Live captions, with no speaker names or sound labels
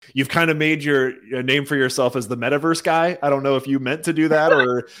you've kind of made your name for yourself as the metaverse guy. I don't know if you meant to do that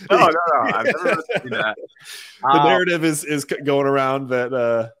or no. I've never meant to do that. The narrative is going around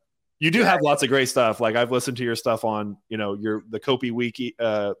that you do have lots of great stuff. Like I've listened to your stuff on, the Copy Wiki,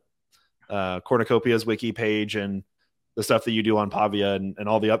 Cornucopia's wiki page, and the stuff that you do on Pavia and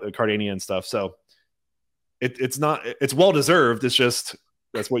all the other Cardania and stuff. So it's well deserved. It's just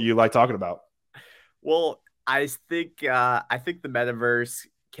that's what you like talking about. Well, I think the metaverse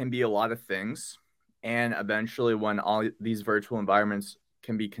can be a lot of things, and eventually, when all these virtual environments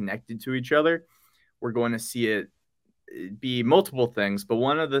can be connected to each other, we're going to see it be multiple things. But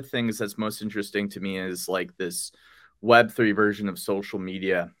one of the things that's most interesting to me is like this Web3 version of social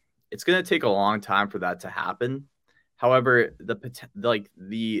media. It's going to take a long time for that to happen. However,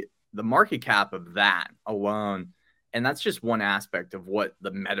 the market cap of that alone, and that's just one aspect of what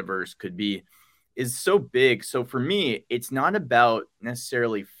the metaverse could be, is so big. So for me, it's not about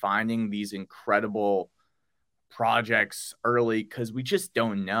necessarily finding these incredible projects early, because we just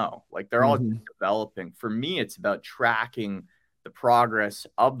don't know. Like they're all developing. For me, it's about tracking the progress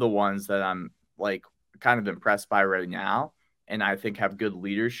of the ones that I'm like kind of impressed by right now, and I think have good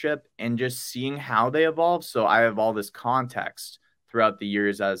leadership, and just seeing how they evolve. So I have all this context throughout the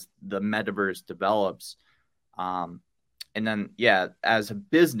years as the metaverse develops. And then, as a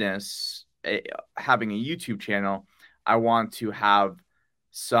business, having a YouTube channel, I want to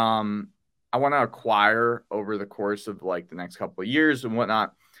acquire over the course of like the next couple of years and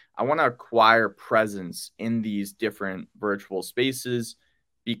whatnot. I want to acquire presence in these different virtual spaces,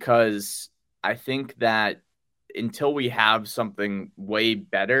 because I think that until we have something way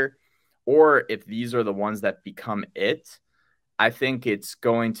better, or if these are the ones that become it, I think it's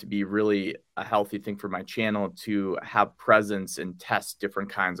going to be really a healthy thing for my channel to have presence and test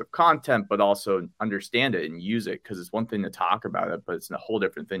different kinds of content, but also understand it and use it. Because it's one thing to talk about it, but it's a whole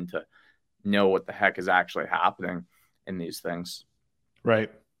different thing to know what the heck is actually happening in these things.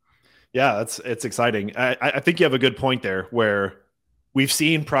 Right. Yeah, it's exciting. I think you have a good point there, where we've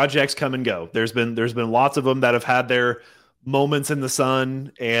seen projects come and go. There's been lots of them that have had their moments in the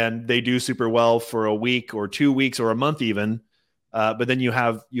sun and they do super well for a week or 2 weeks or a month even. But then you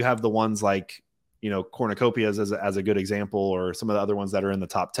have the ones like, Cornucopias as a good example, or some of the other ones that are in the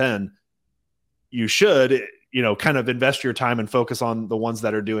top 10. You should, kind of invest your time and focus on the ones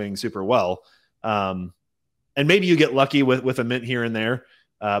that are doing super well. And maybe you get lucky with a mint here and there.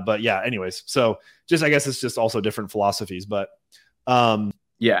 But yeah, anyways, so I guess it's just also different philosophies, but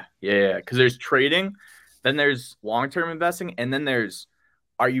yeah. Because there's trading, then there's long-term investing, and then there's,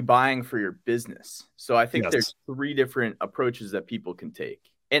 are you buying for your business? So I think there's 3 different approaches that people can take.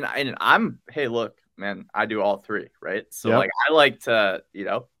 And hey, look, man, I do all 3, right? So like, I like to,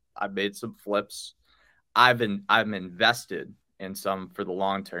 I've made some flips. I'm invested in some for the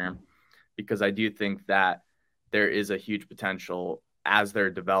long term, because I do think that there is a huge potential as they're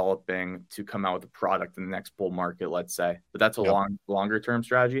developing to come out with a product in the next bull market, let's say. But that's a longer term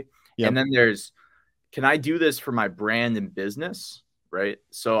strategy. And then there's, can I do this for my brand and business? Right.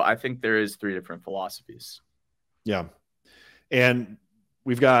 So I think there is 3 different philosophies. Yeah. And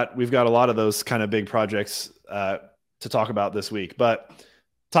we've got a lot of those kind of big projects to talk about this week, but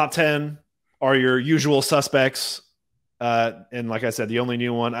top 10 are your usual suspects. And like I said, the only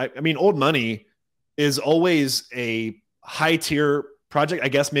new one, I mean, Old Money is always a high tier project. I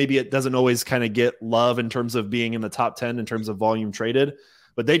guess maybe it doesn't always kind of get love in terms of being in the top 10 in terms of volume traded,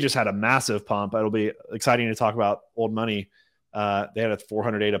 but they just had a massive pump. It'll be exciting to talk about Old Money. They had a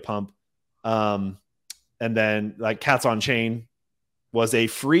 400 ADA pump. And then like Cats on Chain was a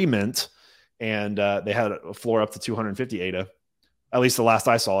free mint, and they had a floor up to 250 ADA. At least the last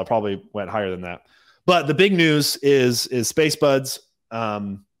I saw, it probably went higher than that. But the big news is Space Buds.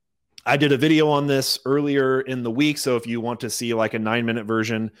 I did a video on this earlier in the week, so if you want to see like a 9-minute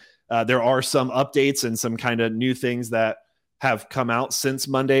version, there are some updates and some kind of new things that have come out since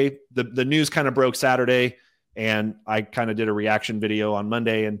Monday. The news kind of broke Saturday, and I kind of did a reaction video on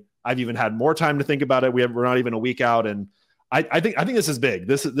Monday, and I've even had more time to think about it. We're not even a week out, and I think this is big.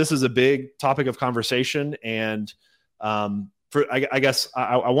 This is a big topic of conversation, and I guess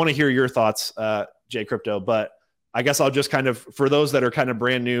I want to hear your thoughts, Jay Crypto, but I guess I'll just kind of, for those that are kind of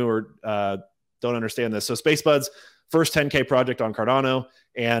brand new or don't understand this. So Space Buds, first 10K project on Cardano.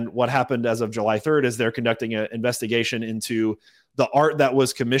 And what happened as of July 3rd is they're conducting an investigation into the art that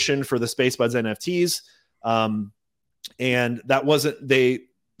was commissioned for the Space Buds NFTs. And that wasn't, the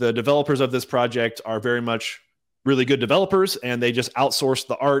developers of this project are very much really good developers, and they just outsourced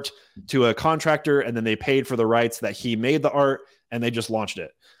the art to a contractor, and then they paid for the rights that he made the art, and they just launched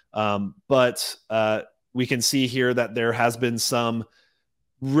it. But we can see here that there has been some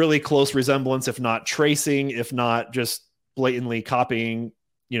really close resemblance, if not tracing, if not just blatantly copying,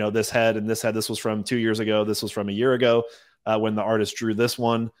 this head and this head. This was from 2 years ago. This was from a year ago when the artist drew this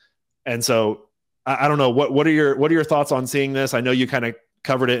one. And so I don't know, what are your thoughts on seeing this? I know you kind of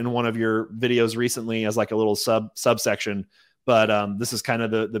covered it in one of your videos recently as like a little subsection, but this is kind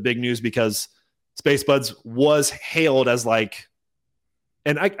of the big news because Space Buds was hailed as like,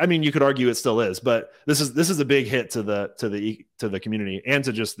 and I mean, you could argue it still is, but this is a big hit to the community and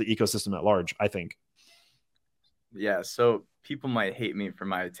to just the ecosystem at large, I think. Yeah, so people might hate me for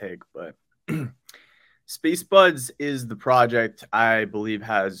my take, but Space Buds is the project I believe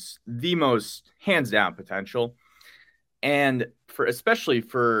has the most hands down potential, and especially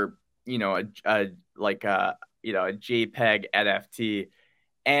for a JPEG NFT,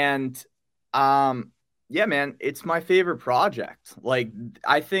 and yeah, man, it's my favorite project. Like,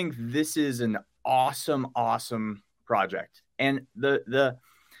 I think this is an awesome project, and the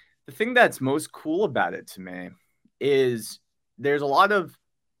thing that's most cool about it to me is there's a lot of,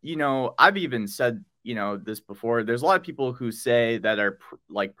 I've even said, this before. There's a lot of people who say that are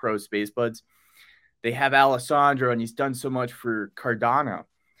pro Space Buds. They have Alessandro and he's done so much for Cardano.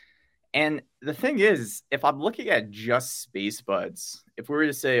 And the thing is, if I'm looking at just Space Buds, if we were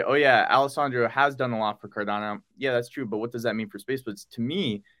to say, oh yeah, Alessandro has done a lot for Cardano, yeah, that's true. But what does that mean for Space Buds? To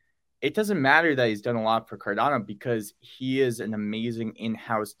me, it doesn't matter that he's done a lot for Cardano because he is an amazing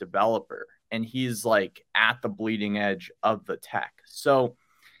in-house developer and he's like at the bleeding edge of the tech. So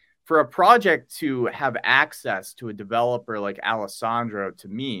for a project to have access to a developer like Alessandro, to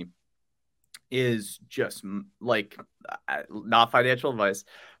me, is just like, not financial advice,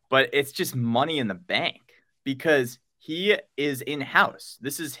 but it's just money in the bank because he is in-house.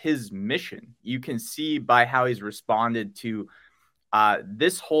 This is his mission. You can see by how he's responded to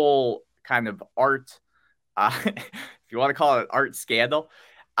this whole kind of art, if you want to call it an art scandal,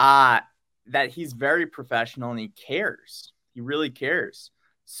 that he's very professional and he cares. He really cares.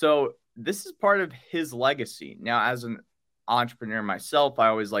 So this is part of his legacy. Now, as an entrepreneur myself, I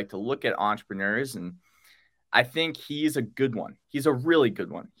always like to look at entrepreneurs, and I think he's a good one. He's a really good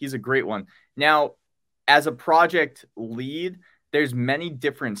one. He's a great one. Now, as a project lead, there's many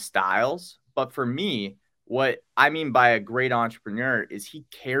different styles, but for me, what I mean by a great entrepreneur is he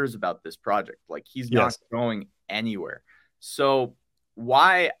cares about this project. Like, he's not going anywhere. So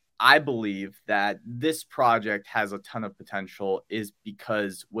why I believe that this project has a ton of potential is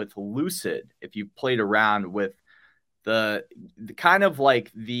because with Lucid, if you played around with the kind of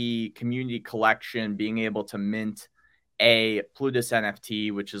like the community collection, being able to mint a Plutus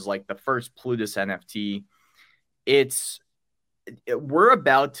NFT, which is like the first Plutus NFT, we're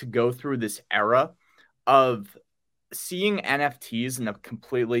about to go through this era of seeing NFTs in a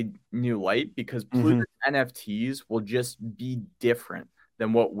completely new light because Plutus NFTs will just be different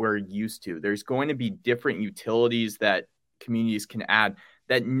than what we're used to. There's going to be different utilities that communities can add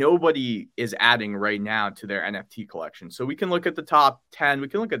that nobody is adding right now to their NFT collection. So we can look at the top 10, we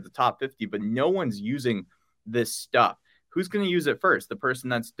can look at the top 50, but no one's using this stuff. Who's going to use it first? The person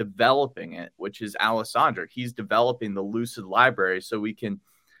that's developing it, which is Alessandro. He's developing the Lucid library so we can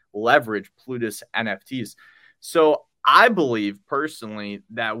leverage Plutus NFTs. So I believe personally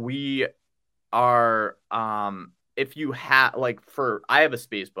that we are, if you have I have a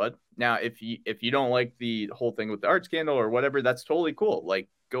Space Bud. Now, if you don't like the whole thing with the art scandal or whatever, that's totally cool. Like,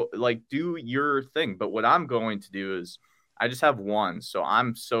 go, like, do your thing. But what I'm going to do is I just have one. So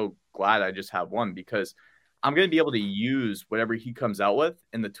I'm so glad I just have one because I'm going to be able to use whatever he comes out with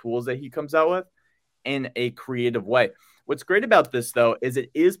and the tools that he comes out with in a creative way. What's great about this, though, is it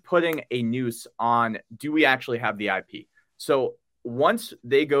is putting a noose on, do we actually have the IP? So once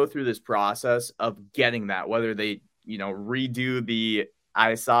they go through this process of getting that, whether they, redo the,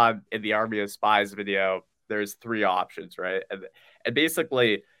 I saw in the Army of Spies video, there's 3 options, right? And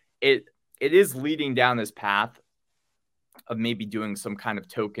basically it is leading down this path of maybe doing some kind of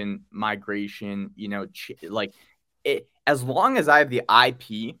token migration, as long as I have the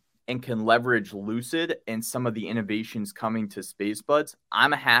IP and can leverage Lucid and some of the innovations coming to Space Buds,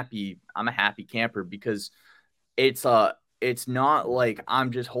 I'm a happy camper because it's not like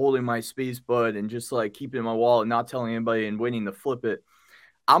I'm just holding my Space Bud and just like keeping it in my wallet and not telling anybody and waiting to flip it.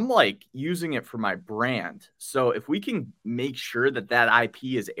 I'm like using it for my brand. So if we can make sure that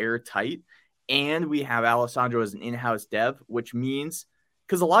IP is airtight and we have Alessandro as an in-house dev, which means,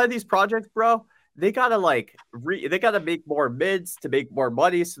 because a lot of these projects, bro, they gotta make more bids to make more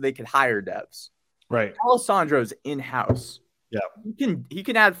money so they can hire devs. Right. Alessandro's in-house. Yeah. He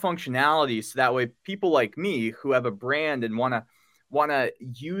can add functionality so that way people like me who have a brand and want want to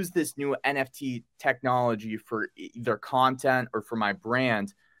use this new NFT technology for either content or for my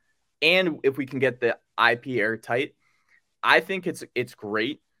brand, and if we can get the IP airtight, I think it's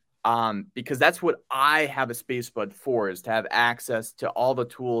great. Because that's what I have a SpaceBud for, is to have access to all the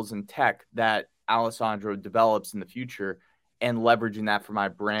tools and tech that Alessandro develops in the future, and leveraging that for my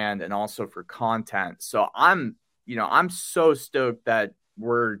brand and also for content. So I'm so stoked that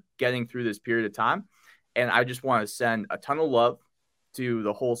we're getting through this period of time. And I just want to send a ton of love to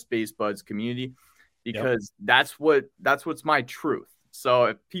the whole SpaceBuds community, because that's what's my truth. So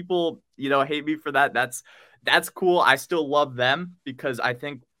if people, hate me for that, that's cool. I still love them, because I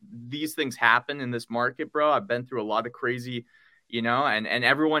think these things happen in this market, bro. I've been through a lot of crazy, and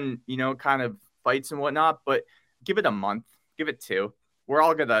everyone, kind of fights and whatnot, but give it a month, give it 2. We're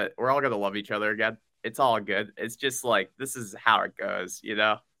all gonna love each other again. It's all good. It's just like, this is how it goes,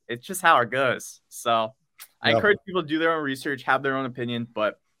 it's just how it goes. So I encourage people to do their own research, have their own opinion,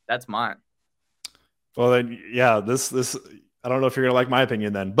 but that's mine. Well, then, yeah, this, I don't know if you're gonna like my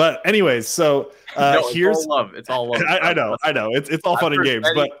opinion then, but anyways, so no, here's all love. It's all love. I know, it's all fun and games,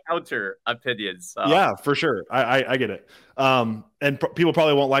 but counter opinions. So. Yeah, for sure, I get it. And people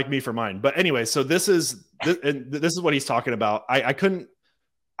probably won't like me for mine, but anyway, so this is what he's talking about. I couldn't.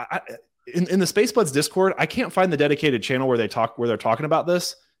 In the SpaceBuds Discord, I can't find the dedicated channel where they're talking about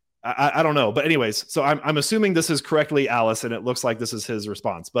this. I don't know, but anyways, so I'm assuming this is correctly Alice, and it looks like this is his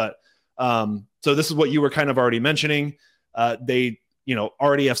response. But so this is what you were kind of already mentioning. They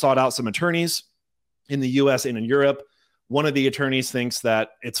already have sought out some attorneys in the U.S. and in Europe. One of the attorneys thinks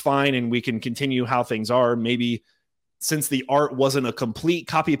that it's fine and we can continue how things are. Maybe since the art wasn't a complete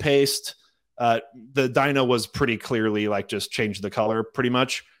copy paste, the dyno was pretty clearly like just changed the color pretty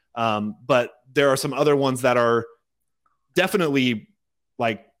much. But there are some other ones that are definitely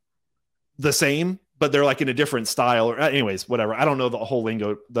like the same, but they're like in a different style, or anyways, whatever. I don't know the whole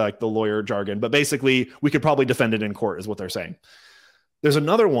lingo, the lawyer jargon, but basically we could probably defend it in court is what they're saying. There's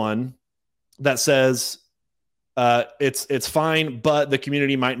another one that says it's fine, but the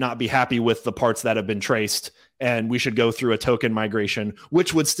community might not be happy with the parts that have been traced, and we should go through a token migration,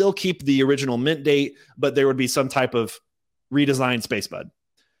 which would still keep the original mint date, but there would be some type of redesigned SpaceBud.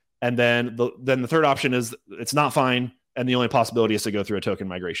 And then the third option is it's not fine, and the only possibility is to go through a token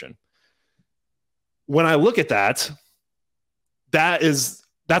migration. When I look at that, that's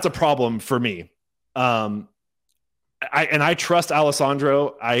a problem for me. I trust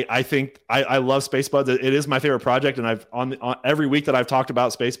Alessandro. I think I love SpaceBuds. It is my favorite project, and I've on every week that I've talked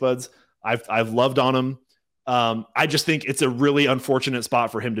about SpaceBuds, I've loved on him. I just think it's a really unfortunate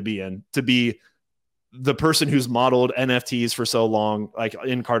spot for him to be in, to be the person who's modeled NFTs for so long, like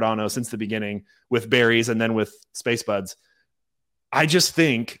in Cardano since the beginning with berries and then with SpaceBuds. I just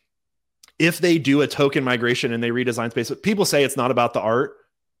think if they do a token migration and they redesign SpaceBuds, people say it's not about the art,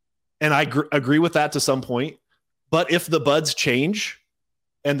 and I agree with that to some point. But if the buds change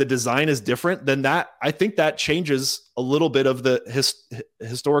and the design is different, then I think that changes a little bit of the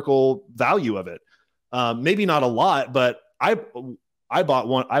historical value of it. Maybe not a lot, but I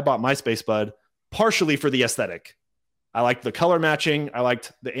bought my SpaceBud partially for the aesthetic. I liked the color matching. I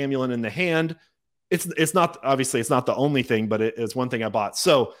liked the amulet in the hand. It's not, obviously it's not the only thing, but it's one thing I bought.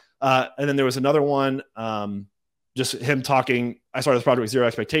 So, and then there was another one, just him talking. I started this project with zero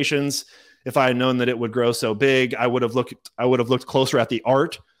expectations. If I had known that it would grow so big, I would have looked closer at the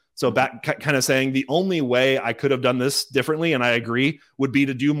art. So back kind of saying the only way I could have done this differently, and I agree, would be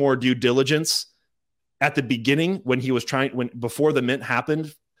to do more due diligence at the beginning before the mint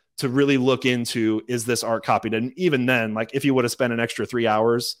happened, to really look into, is this art copied? And even then, like if he would have spent an extra 3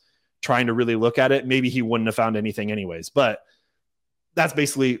 hours trying to really look at it, maybe he wouldn't have found anything anyways. But that's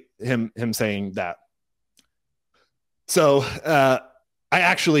basically him saying that. So I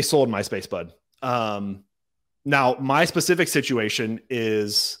actually sold my SpaceBud. Now, my specific situation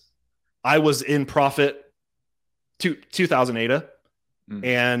is I was in profit 2,000 ADA.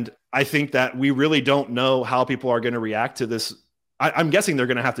 And I think that we really don't know how people are going to react to this. I'm guessing they're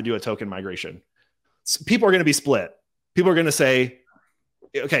going to have to do a token migration. People are going to be split. People are going to say,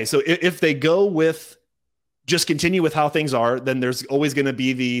 okay, so if they go with just continue with how things are, then there's always going to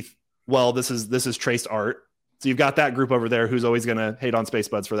be this is traced art. So you've got that group over there who's always going to hate on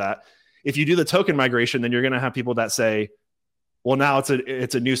SpaceBuds for that. If you do the token migration, then you're going to have people that say, well, now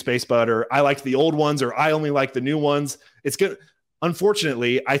it's a new SpaceBud, or I like the old ones, or I only like the new ones. It's good.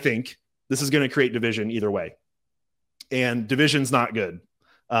 Unfortunately, I think this is going to create division either way. And division's not good.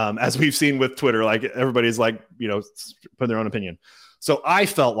 As we've seen with Twitter, like everybody's like, putting their own opinion. So I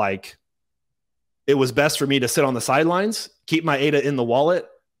felt like it was best for me to sit on the sidelines, keep my ADA in the wallet,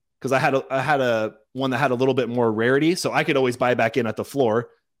 because I had one that had a little bit more rarity. So I could always buy back in at the floor.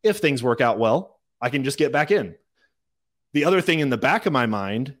 If things work out well, I can just get back in. The other thing in the back of my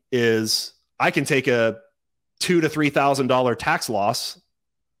mind is I can take a $2,000 to $3,000 tax loss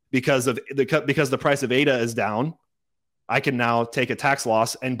because the price of ADA is down. I can now take a tax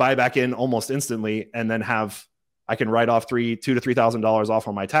loss and buy back in almost instantly, and then I can write off $2,000 to $3,000 off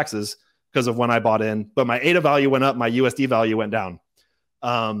on my taxes because of when I bought in. But my ADA value went up, my USD value went down.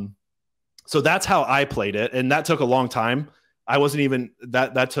 So that's how I played it, and that took a long time. I wasn't even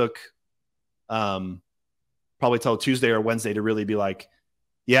that took probably till Tuesday or Wednesday to really be like,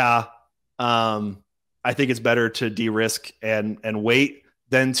 yeah, I think it's better to de-risk and wait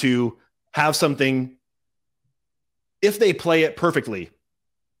than to have something. If they play it perfectly,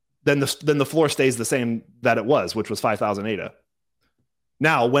 then the floor stays the same that it was, which was 5,000 ADA.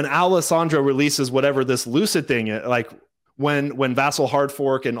 Now, when Alessandro releases whatever this Lucid thing, like when Vassal hard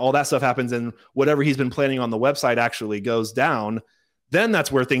fork and all that stuff happens and whatever he's been planning on the website actually goes down, then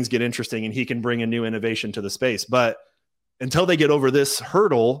that's where things get interesting and he can bring a new innovation to the space. But until they get over this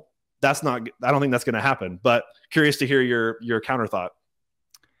hurdle, I don't think that's going to happen. But curious to hear your counter thought.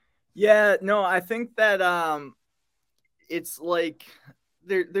 Yeah, no, I think that it's like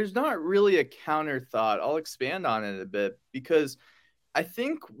there's not really a counter thought. I'll expand on it a bit because I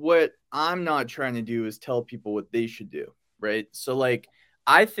think what I'm not trying to do is tell people what they should do, right? So like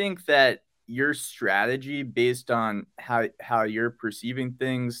I think that your strategy based on how you're perceiving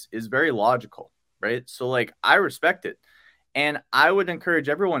things is very logical, right? So like I respect it. And I would encourage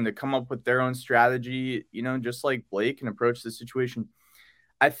everyone to come up with their own strategy, just like Blake, and approach the situation.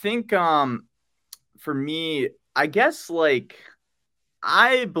 I think for me, I guess like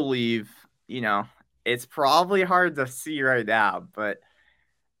I believe, it's probably hard to see right now, but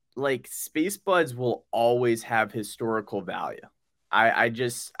like Space Buds will always have historical value. I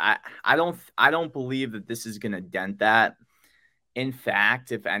don't believe that this is going to dent that. In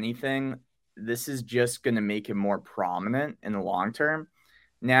fact, if anything, this is just going to make it more prominent in the long term.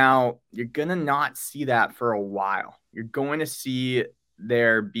 Now, you're going to not see that for a while. You're going to see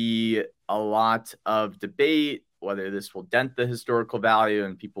there be a lot of debate whether this will dent the historical value,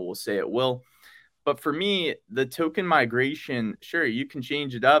 and people will say it will. But for me, the token migration, sure, you can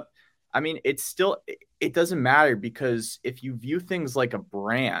change it up. I mean, it doesn't matter because if you view things like a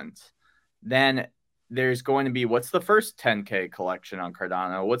brand, then there's going to be what's the first 10K collection on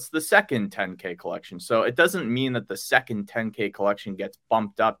Cardano? What's the second 10K collection? So it doesn't mean that the second 10K collection gets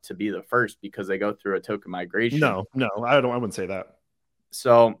bumped up to be the first because they go through a token migration. No, I wouldn't say that.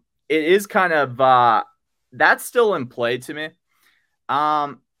 So it is kind of that's still in play to me.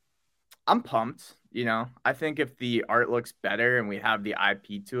 I'm pumped. I think if the art looks better and we have the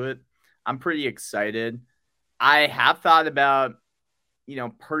IP to it, I'm pretty excited. I have thought about,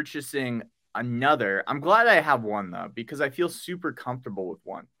 purchasing another. I'm glad I have one though, because I feel super comfortable with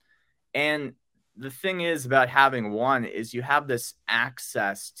one. And the thing is about having one is you have this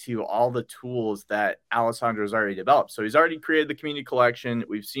access to all the tools that Alessandro's already developed. So he's already created the community collection.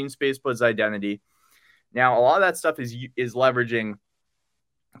 We've seen Spacebud's identity. Now, a lot of that stuff is leveraging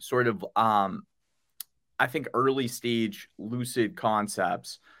sort of, I think, early stage Lucid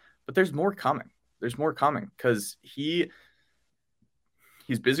concepts, but there's more coming. There's more coming because he's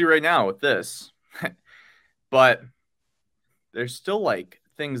busy right now with this, but there's still like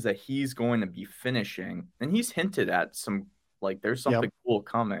things that he's going to be finishing, and he's hinted at some like there's something cool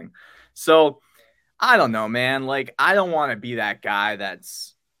coming. So I don't know, man. Like I don't want to be that guy.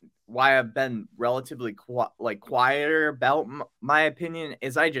 That's why I've been relatively quieter about my opinion.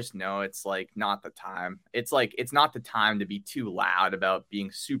 Is I just know it's like not the time. It's like it's not the time to be too loud about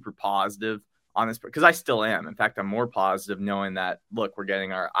being super positive on this because I still am. In fact, I'm more positive knowing that look, we're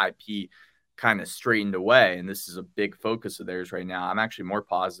getting our IP kind of straightened away, and this is a big focus of theirs right now. I'm actually more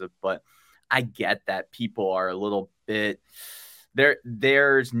positive, but I get that people are a little bit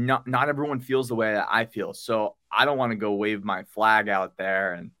there's not everyone feels the way that I feel. So I don't want to go wave my flag out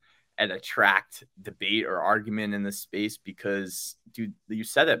there and attract debate or argument in this space because, dude, you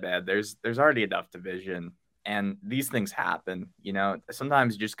said it, man. There's already enough division, and these things happen.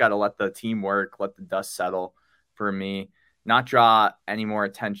 Sometimes you just got to let the team work, let the dust settle. For me, not draw any more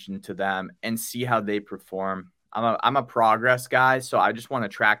attention to them, and see how they perform. I'm a progress guy, so I just want to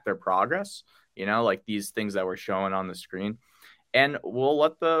track their progress. Like these things that we're showing on the screen, and we'll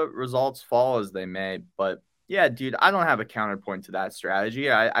let the results fall as they may. But yeah, dude, I don't have a counterpoint to that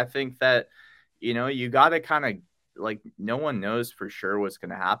strategy. I think that, you got to kind of like no one knows for sure what's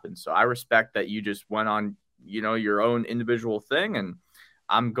going to happen. So I respect that you just went on, your own individual thing, and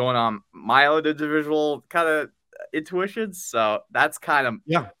I'm going on my own individual kind of intuitions. So that's kind of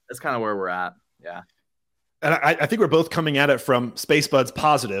where we're at. Yeah. And I think we're both coming at it from Space Buds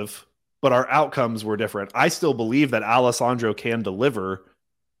positive, but our outcomes were different. I still believe that Alessandro can deliver.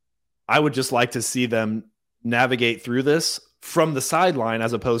 I would just like to see them navigate through this from the sideline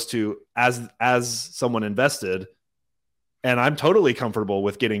as opposed to as someone invested. And I'm totally comfortable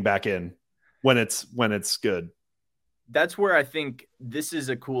with getting back in when it's good. That's where I think this is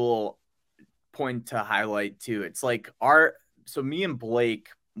a cool point to highlight too. It's like so me and Blake,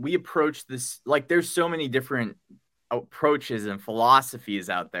 we approach this like there's so many different approaches and philosophies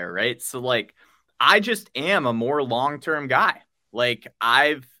out there, right? So like I just am a more long-term guy. Like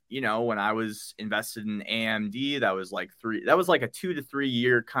when I was invested in AMD, that was like a 2 to 3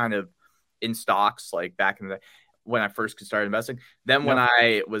 year kind of in stocks, like back in the when I first started investing. Then when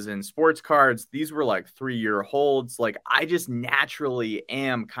I was in sports cards, these were like 3-year holds. Like I just naturally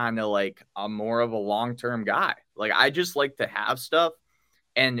am kind of like a more of a long-term guy. Like I just like to have stuff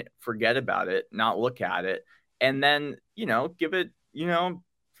and forget about it, not look at it. And then, give it,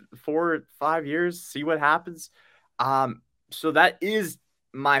 4 or 5 years, see what happens. So that is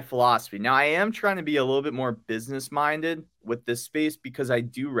my philosophy. Now I am trying to be a little bit more business minded with this space because I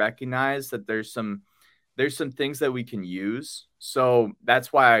do recognize that there's some things that we can use. So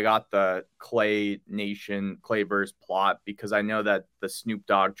that's why I got the Clay Nation, Clayverse plot, because I know that the Snoop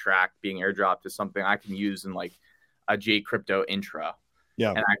Dogg track being airdropped is something I can use in like a J Crypto intro.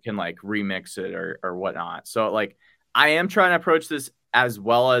 Yeah. And I can like remix it or whatnot. So like I am trying to approach this as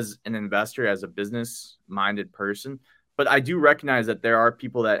well as an investor, as a business minded person. But I do recognize that there are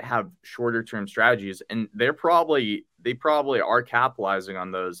people that have shorter term strategies, and they probably are capitalizing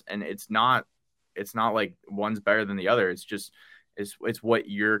on those. And it's not like one's better than the other. It's just it's what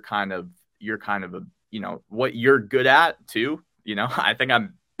you're kind of what you're good at too. I think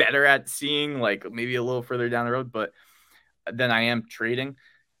I'm better at seeing like maybe a little further down the road, but then I am trading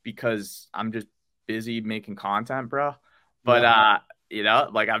because I'm just busy making content, bro. But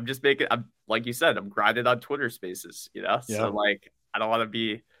like I'm just I'm like you said, I'm grinding on Twitter Spaces, So like I don't want to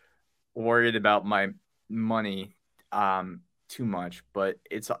be worried about my money too much, but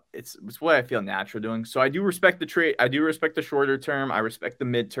it's what I feel natural doing. So I do respect the trade. I do respect the shorter term. I respect the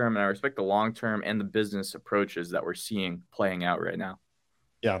midterm, and I respect the long term and the business approaches that we're seeing playing out right now.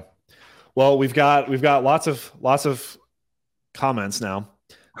 Yeah. Well, we've got lots of comments now.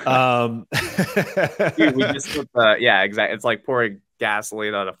 Dude, we just yeah, exactly. It's like pouring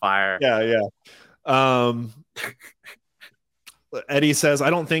gasoline on a fire. Yeah. Eddie says, I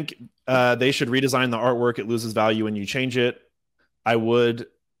don't think they should redesign the artwork. It loses value when you change it. I would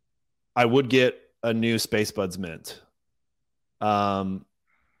get a new Space Buds mint. Freedom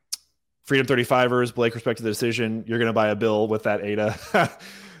 35ers, Blake respected the decision. You're going to buy a bill with that ADA.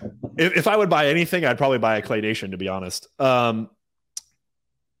 if I would buy anything, I'd probably buy a Clay Nation, to be honest.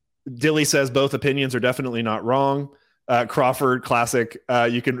 Dilly says both opinions are definitely not wrong. Crawford, classic.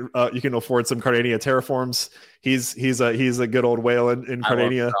 You can afford some Cardania terraforms. He's a good old whale in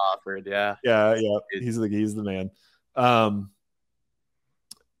Cardania. Crawford, yeah. He's the man.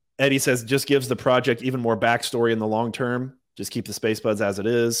 Eddie says just gives the project even more backstory in the long term. Just keep the Space Buds as it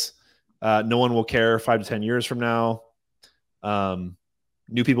is. No one will care 5 to 10 years from now.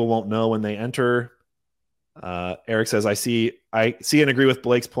 New people won't know when they enter. Eric says, I see and agree with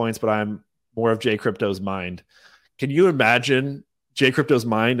Blake's points, but I'm more of J Crypto's mind. Can you imagine J Crypto's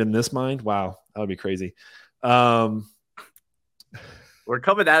mind and this mind? Wow, that would be crazy. We're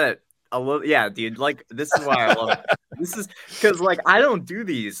coming at it a little, yeah, dude. Like this is why I love it. This is because like I don't do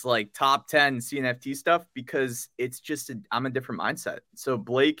these like top 10 CNFT stuff because it's just I'm a different mindset. So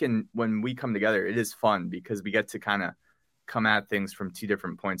Blake and when we come together, it is fun because we get to kind of come at things from 2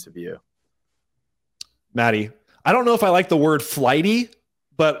 different points of view. Maddie, I don't know if I like the word flighty,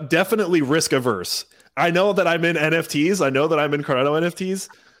 but definitely risk averse. I know that I'm in NFTs. I know that I'm in Cardano NFTs.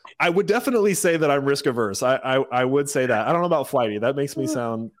 I would definitely say that I'm risk averse. I would say that. I don't know about flighty. That makes me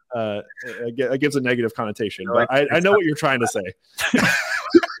sound, it gives a negative connotation, but I know what you're trying to say.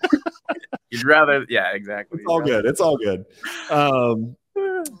 You'd rather, yeah, exactly. It's all good. It's all good.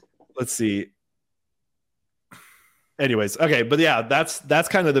 Let's see. Anyways, okay, but yeah, that's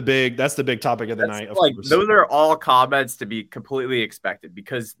kind of the big topic of the night. Of like course. Those are all comments to be completely expected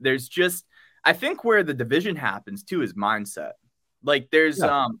because there's just I think where the division happens too is mindset. Like there's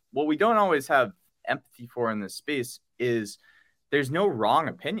what we don't always have empathy for in this space is there's no wrong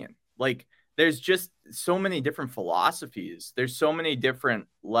opinion. Like there's just so many different philosophies. There's so many different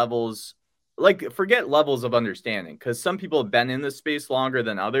levels. Like forget levels of understanding because some people have been in this space longer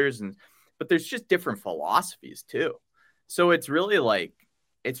than others, but there's just different philosophies too. So it's really like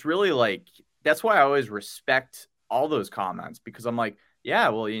that's why I always respect all those comments because I'm like, Yeah,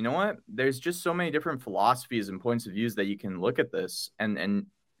 well, you know what? There's just so many different philosophies and points of views that you can look at this, and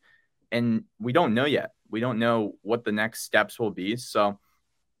we don't know yet. We don't know what the next steps will be, so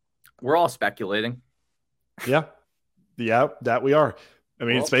we're all speculating. Yeah. Yeah, that we are. I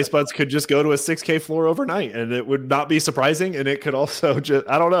mean, Well, Space Buds could just go to a 6K floor overnight and it would not be surprising. And it could also just,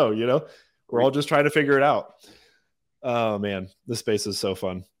 I don't know, we're all just trying to figure it out. Oh man, this space is so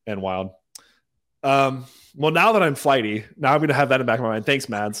fun and wild. Well, now that I'm flighty, now I'm going to have that in the back of my mind. Thanks,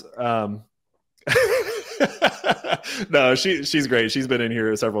 Mads. No, she's great. She's been in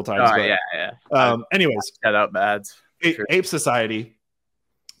here several times. oh, But, yeah. Anyways, Shout out, Mads. Sure. Ape Society,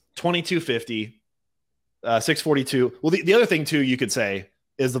 2250. 642. Well, the other thing too, you could say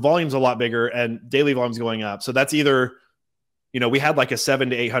is the volume's a lot bigger and daily volume's going up. So that's either, we had like a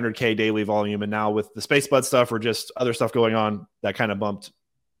 700 to 800K daily volume. And now with the Space Bud stuff or just other stuff going on, that kind of bumped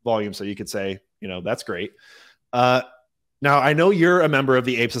volume. So you could say, that's great. Now I know you're a member of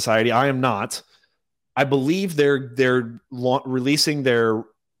the Ape Society. I am not. I believe they're releasing their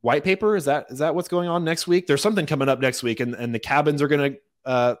white paper. Is that what's going on next week? There's something coming up next week and the cabins are going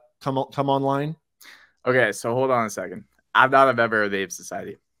to come online. Okay, so hold on a second. I'm not a member of the Ape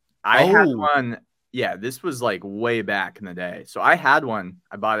Society. I had one. Yeah, this was like way back in the day. So I had one.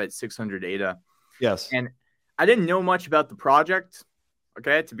 I bought it at 600 ADA. Yes. And I didn't know much about the project.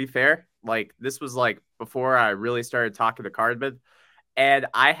 Okay, to be fair. Like, this was like before I really started talking to Cardbid. And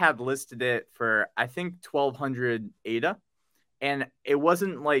I had listed it for, I think, 1200 ADA. And it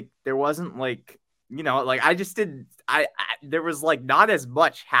wasn't like, there wasn't like, like I just didn't, there was like not as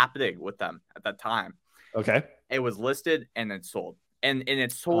much happening with them at that time. Okay. It was listed and it sold. And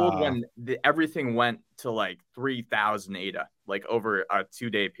it sold when everything went to like 3,000 ADA, like over a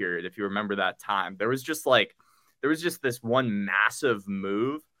 2-day period. If you remember that time, there was just this one massive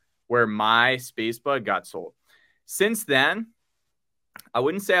move where my Space Bud got sold. Since then, I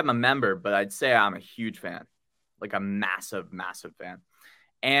wouldn't say I'm a member, but I'd say I'm a huge fan, like a massive, massive fan.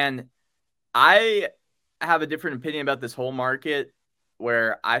 And I have a different opinion about this whole market,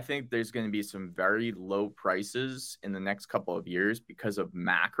 where I think there's going to be some very low prices in the next couple of years because of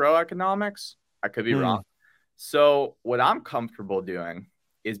macroeconomics. I could be wrong. So what I'm comfortable doing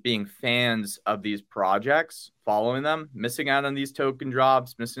is being fans of these projects, following them, missing out on these token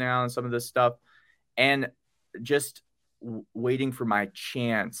drops, missing out on some of this stuff, and just waiting for my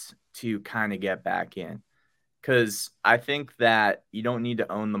chance to kind of get back in. Because I think that you don't need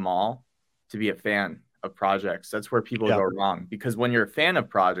to own them all to be a fan of projects. That's where people go wrong, because when you're a fan of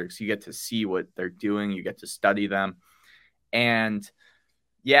projects, you get to see what they're doing, you get to study them. And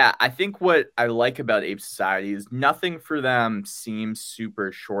yeah, I think what I like about Ape Society is nothing for them seems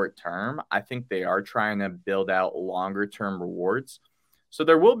super short term. I think they are trying to build out longer term rewards. So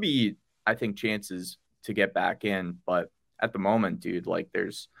there will be, I think, chances to get back in, but at the moment, dude, like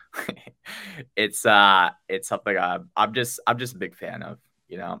there's it's something I'm just a big fan of,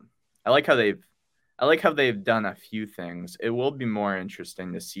 I like how they've done a few things. It will be more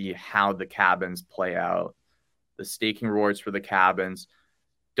interesting to see how the cabins play out, the staking rewards for the cabins.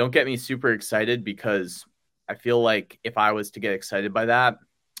 Don't get me super excited, because I feel like if I was to get excited by that,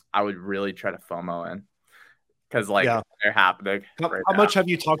 I would really try to FOMO in, because they're happening. How much have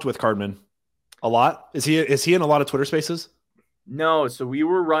you talked with Cardman? A lot? Is he in a lot of Twitter spaces? No. So we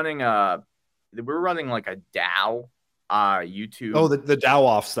were running like a DAO YouTube. Oh, the DAO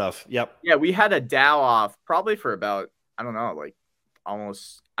off stuff. Yep. Yeah, we had a DAO off probably for about, I don't know, like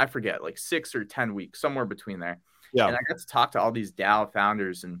almost, I forget, like 6 or 10 weeks, somewhere between there. Yeah. And I got to talk to all these DAO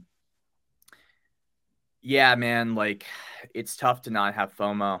founders, and yeah, man, like it's tough to not have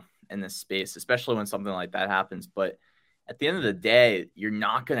FOMO in this space, especially when something like that happens. But at the end of the day, you're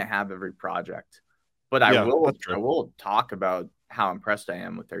not going to have every project. But I will talk about how impressed I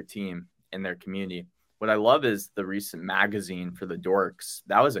am with their team and their community. What I love is the recent magazine for the dorks.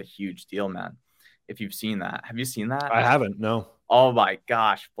 That was a huge deal, man. If you've seen that, have you seen that? I haven't. No. Oh my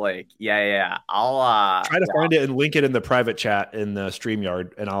gosh, Blake. Yeah. I'll try to find it and link it in the private chat in the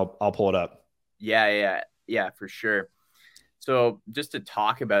StreamYard, and I'll pull it up. Yeah, for sure. So just to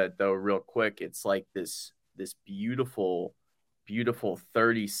talk about it though, real quick, it's like this beautiful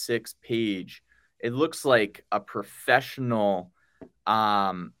 36 page. It looks like a professional.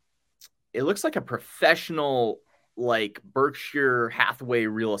 It looks like a professional, like Berkshire Hathaway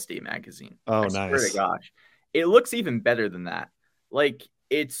real estate magazine. Oh, nice. Swear to gosh. It looks even better than that. Like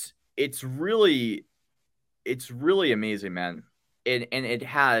it's really amazing, man. And it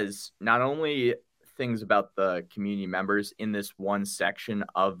has not only things about the community members in this one section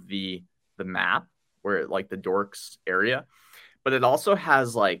of the map, where like the dorks area, but it also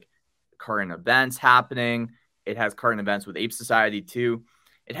has like current events happening. It has current events with Ape Society too.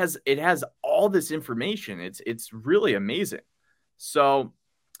 It has all this information. It's really amazing. So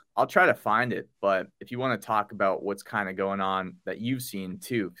I'll try to find it, but if you want to talk about what's kind of going on that you've seen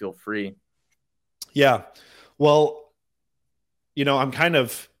too, feel free. Yeah. Well, I'm kind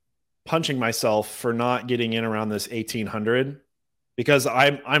of punching myself for not getting in around this 1800 because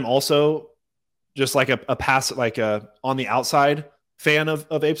I'm also just like a pass, like a on the outside fan of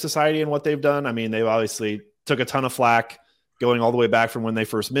Ape Society and what they've done. I mean, they've obviously took a ton of flack going all the way back from when they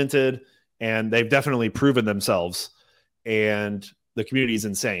first minted, and they've definitely proven themselves. And the community is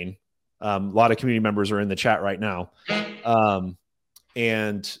insane. A lot of community members are in the chat right now.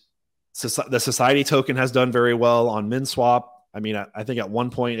 And the Society token has done very well on MinSwap. I mean, I think at one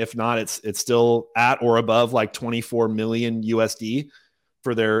point, if not, it's still at or above like 24 million USD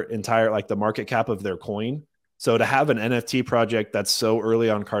for their entire, like the market cap of their coin. So to have an NFT project that's so early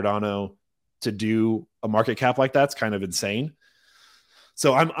on Cardano to do a market cap like that's kind of insane.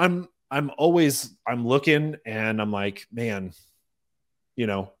 So I'm looking and I'm like, man,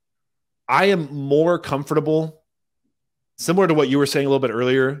 I am more comfortable, similar to what you were saying a little bit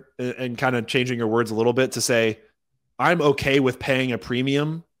earlier and kind of changing your words a little bit to say, I'm okay with paying a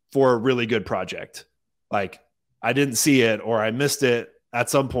premium for a really good project. Like I didn't see it or I missed it at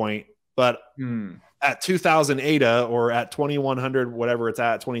some point, but at 2000 ADA or at 2100, whatever it's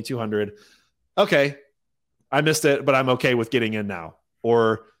at, 2200, okay, I missed it, but I'm okay with getting in now.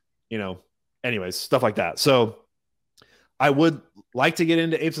 Or, anyways, stuff like that. So I would like to get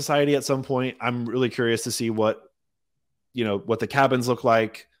into Ape Society at some point. I'm really curious to see what the cabins look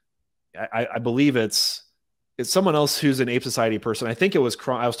like. I believe it's someone else who's an Ape Society person. I think it was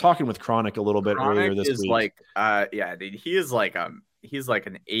I was talking with Chronic a little bit earlier this week. Like, yeah, dude, he's like an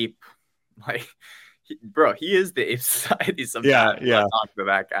ape, like, bro, he is the Ape Society. Sometimes, yeah. Talk to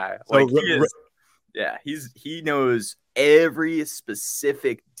that guy. Like, he knows every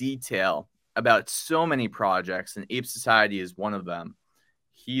specific detail about so many projects, and Ape Society is one of them.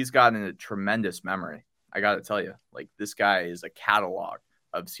 He's gotten a tremendous memory. I got to tell you, like, this guy is a catalog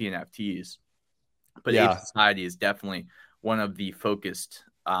of CNFTs. But Ape Society is definitely one of the focused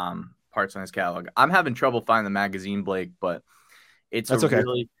parts on his catalog. I'm having trouble finding the magazine, Blake, but it's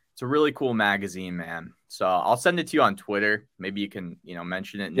a really cool magazine, man. So I'll send it to you on Twitter. Maybe you can,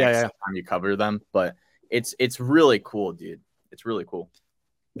 mention it next time you cover them. But it's really cool, dude. It's really cool.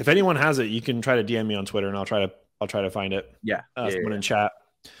 If anyone has it, you can try to DM me on Twitter, and I'll try to find it. Someone in chat.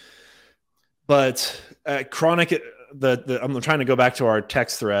 But Chronic. I'm trying to go back to our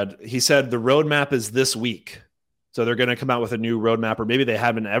text thread. He said the roadmap is this week. So they're going to come out with a new roadmap, or maybe they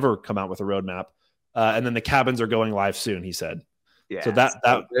haven't ever come out with a roadmap. And then the cabins are going live soon, he said. Yeah. So that's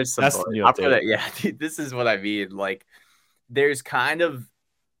the new update. Yeah, this is what I mean. Like, there's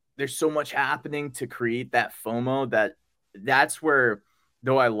so much happening to create that FOMO that's where,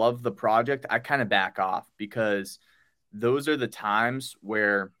 though I love the project, I kind of back off, because those are the times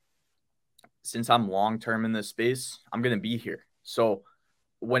where, since I'm long-term in this space, I'm going to be here. So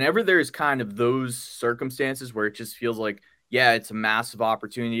whenever there's kind of those circumstances where it just feels like, yeah, it's a massive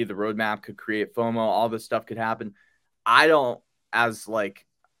opportunity, the roadmap could create FOMO, all this stuff could happen, I don't, as like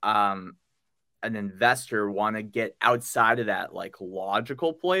an investor, want to get outside of that like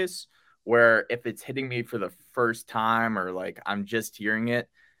logical place where if it's hitting me for the first time or like I'm just hearing it,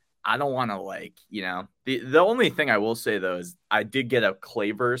 I don't want to, like, the only thing I will say though is I did get a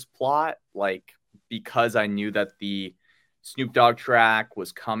Clayverse plot, like, because I knew that the Snoop Dogg track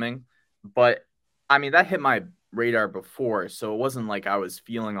was coming, but I mean, that hit my radar before. So it wasn't like I was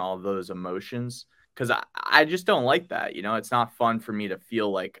feeling all of those emotions, because I just don't like that. It's not fun for me to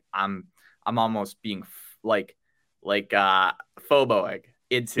feel like I'm almost being phoboing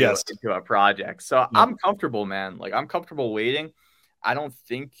into a project. So I'm comfortable, man. Like, I'm comfortable waiting. I don't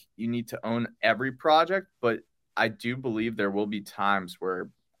think you need to own every project, but I do believe there will be times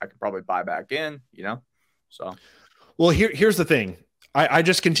where I could probably buy back in, So, well, here's the thing. I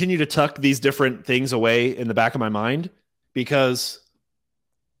just continue to tuck these different things away in the back of my mind, because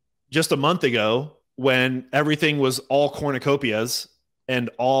just a month ago, when everything was all cornucopias and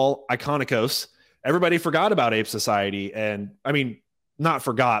all Iconicos, everybody forgot about Ape Society. And I mean, not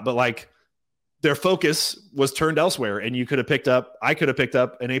forgot, but like, their focus was turned elsewhere, and I could have picked up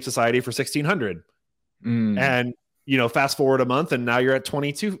an Ape Society for 1,600. And, fast forward a month and now you're at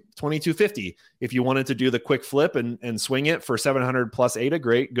 2250. If you wanted to do the quick flip and swing it for 700 plus ADA,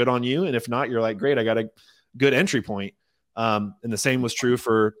 great, good on you. And if not, you're like, great, I got a good entry point. And the same was true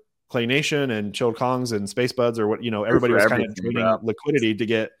for Clay Nation and Chilled Kongs and Space Buds, or what, everybody was kind of draining liquidity to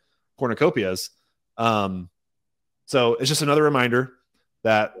get cornucopias. So it's just another reminder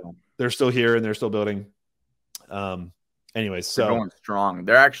that they're still here and they're still building. Anyways, They're so going strong.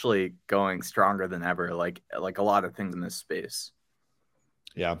 They're actually going stronger than ever. Like a lot of things in this space.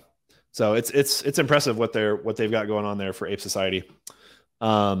 Yeah. So it's impressive what they've got going on there for Ape Society.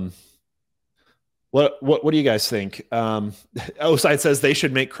 What do you guys think? Oside says they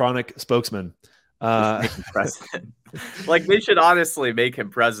should make Chronic spokesman. Make him president. Like they should honestly make him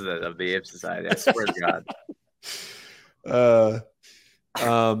president of the Ape Society. I swear to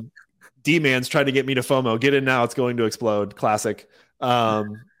God. D-Man's trying to get me to FOMO. Get in now. It's going to explode. Classic. Shout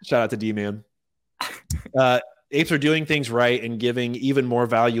out to D-Man. Apes are doing things right and giving even more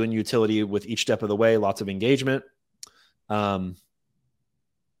value and utility with each step of the way. Lots of engagement. They're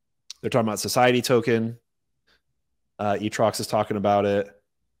talking about society token. Etrox is talking about it.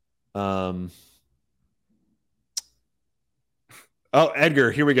 Oh, Edgar,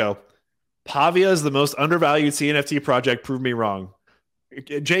 here we go. Pavia is the most undervalued CNFT project. Prove me wrong.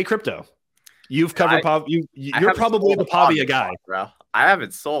 J Crypto, you've covered Pavia. You're probably the Pavia guy, plot, bro. I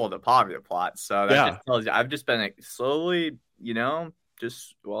haven't sold a Pavia plot, so that just tells you I've just been slowly,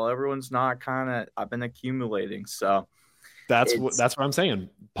 just while everyone's not I've been accumulating. So that's what I'm saying.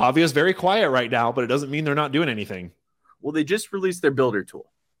 Pavia is very quiet right now, but it doesn't mean they're not doing anything. Well, they just released their builder tool,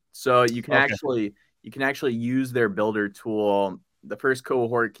 so you can actually use their builder tool. The first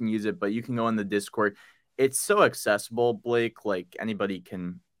cohort can use it, but you can go in the Discord. It's so accessible, Blake. Like anybody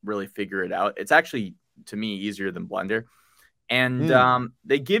can really figure it out. It's actually, to me, easier than Blender. And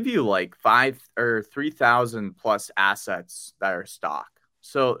they give you like 5,000 or 3,000 plus assets that are stock.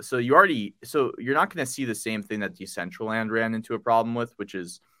 So you're not going to see the same thing that Decentraland ran into a problem with, which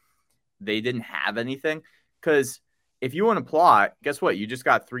is they didn't have anything. Because if you want to plot, guess what? You just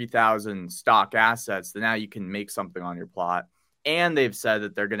got 3,000 stock assets. Then now you can make something on your plot. And they've said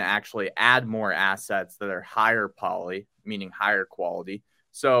that they're going to actually add more assets that are higher poly, meaning higher quality.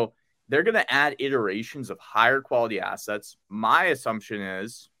 So they're going to add iterations of higher quality assets. My assumption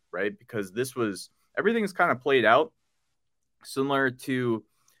is, right, because everything's kind of played out similar to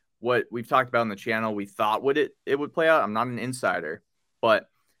what we've talked about on the channel. We thought it would play out. I'm not an insider, but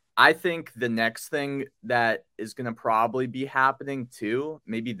I think the next thing that is going to probably be happening too,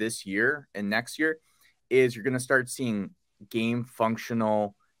 maybe this year and next year, is you're going to start seeing game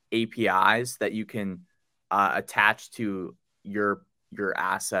functional APIs that you can attach to your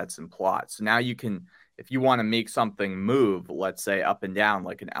assets and plots. So now you can, if you want to make something move, let's say up and down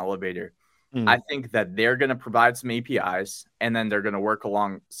like an elevator, I think that they're going to provide some APIs and then they're going to work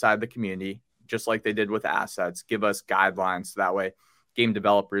alongside the community, just like they did with assets, give us guidelines. So that way game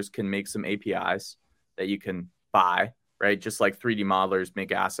developers can make some APIs that you can buy, right? Just like 3D modelers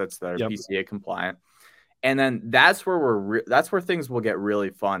make assets that are PCA compliant. And then that's where that's where things will get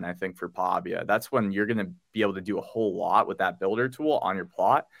really fun, I think, for Pavia. That's when you're going to be able to do a whole lot with that builder tool on your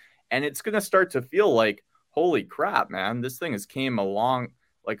plot. And it's going to start to feel like, holy crap, man, this thing has came along.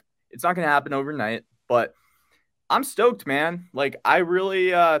 Like, it's not going to happen overnight, but I'm stoked, man. Like, I really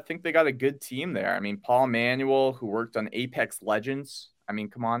think they got a good team there. I mean, Paul Manuel, who worked on Apex Legends. I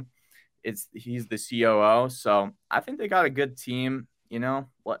mean, come on. He's the COO. So I think they got a good team.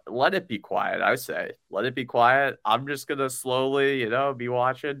 Let it be quiet. I say, let it be quiet. I'm just gonna slowly, be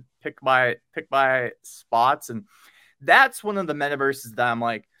watching, pick my spots, and that's one of the metaverses that I'm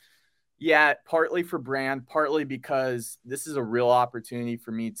like, yeah, partly for brand, partly because this is a real opportunity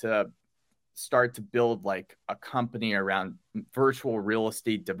for me to start to build like a company around virtual real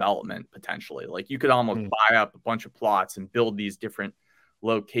estate development potentially. Like you could almost buy up a bunch of plots and build these different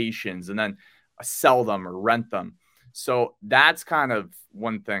locations and then sell them or rent them. So that's kind of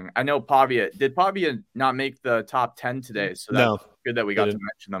one thing. I know did Pavia not make the top 10 today? So that's good that we got to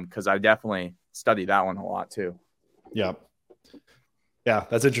mention them because I definitely studied that one a lot too. Yeah. Yeah,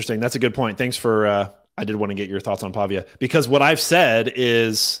 that's interesting. That's a good point. Thanks for, I did want to get your thoughts on Pavia because what I've said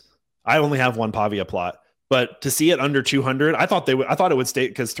is I only have one Pavia plot, but to see it under 200, I thought it would stay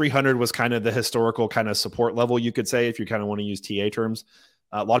because 300 was kind of the historical kind of support level, you could say, if you kind of want to use TA terms.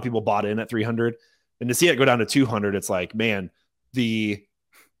 A lot of people bought in at 300. And to see it go down to 200, it's like, man, the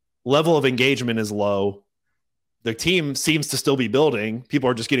level of engagement is low. The team seems to still be building. People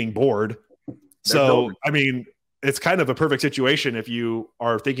are just getting bored. So, I mean, it's kind of a perfect situation if you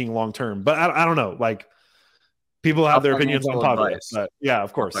are thinking long term. But I don't know. Like, people have their opinions on Pavia. But yeah,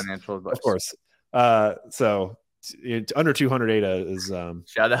 of course. Financial advice. Of course. So under 200 ADA is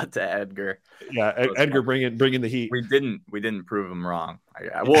shout out to Edgar. Yeah, Edgar bringing the heat. We didn't prove him wrong.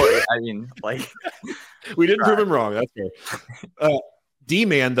 Well, I mean, like we didn't prove him wrong. That's fair.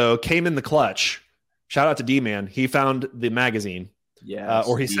 D-Man though came in the clutch. Shout out to D-Man. He found the magazine. Yeah,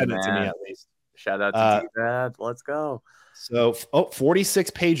 or he sent it to me at least. Shout out to D-Man. Let's go. So 46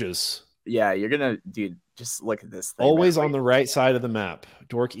 pages. Yeah, you're gonna, dude. Just look at this thing. Always man. on the right side of the map.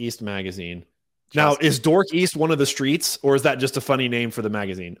 Dork East Magazine. Now, Just- is Dork East one of the streets, or is that just a funny name for the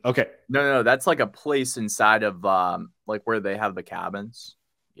magazine? Okay. No, that's like a place inside of like where they have the cabins,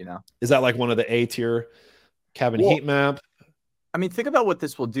 you know. Is that like one of the A tier cabin heat map? I mean, think about what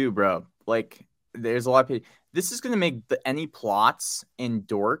this will do, bro. Like, there's a lot of people. This is going to make any plots in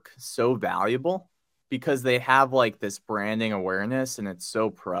Dork so valuable because they have like this branding awareness and it's so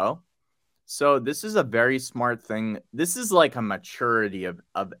pro. So this is a very smart thing. This is like a maturity of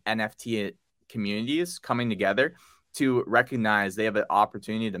NFT communities coming together to recognize they have an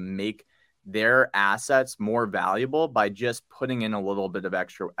opportunity to make their assets more valuable by just putting in a little bit of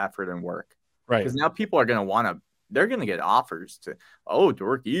extra effort and work. Right. Because now people are going to they're going to get offers to,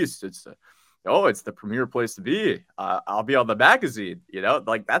 Dork East. It's the premier place to be. I'll be on the magazine, you know,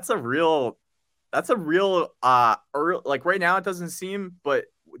 like that's a real, like right now it doesn't seem, but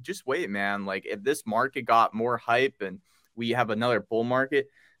just wait, man. Like if this market got more hype and we have another bull market,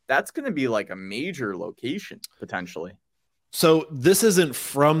 that's going to be like a major location potentially. So this isn't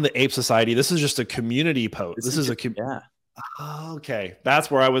from the Ape Society. This is just a community post. This is yeah. Okay, that's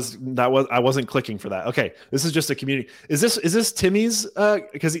where I wasn't clicking for that. Okay, this is just a community. Is this Timmy's?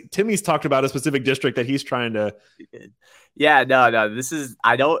 Because Timmy's talked about a specific district that he's trying to. Yeah, no. This is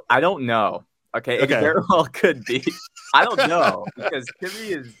I don't know. Okay, it very well could be. I don't know because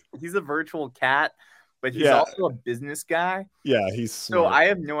Timmy he's a virtual cat, but he's also a business guy. Yeah, he's smart. So I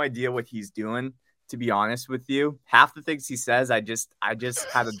have no idea what he's doing. To be honest with you, half the things he says, I just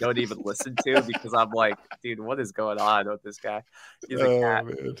kind of don't even listen to because I'm like, dude, what is going on with this guy? He's a cat.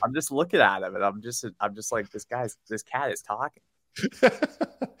 Man. I'm just looking at him and I'm just like, this cat is talking.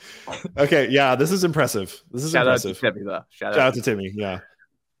 Okay, yeah, this is impressive. Shout impressive. Out to Timmy, though. Shout out to Timmy.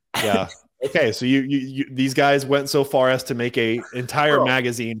 Yeah. Okay, so you these guys went so far as to make a entire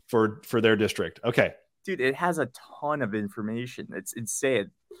magazine for their district. Okay, dude, it has a ton of information. It's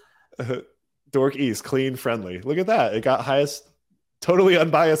insane. Dork East, clean, friendly. Look at that. It got highest, totally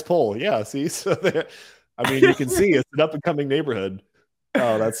unbiased poll. Yeah, see? So you can see it's an up-and-coming neighborhood.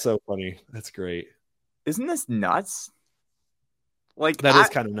 Oh, that's so funny. That's great. Isn't this nuts? Like that is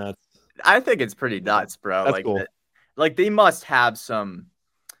kind of nuts. I think it's pretty nuts, bro. That's like, cool. Like they must have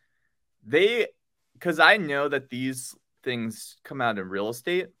because I know that these things come out in real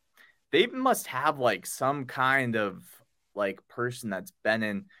estate. They must have like some kind of like person that's been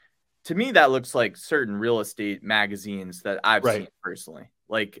in. To me, that looks like certain real estate magazines that I've seen personally.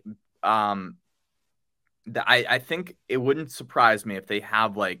 Like, I think it wouldn't surprise me if they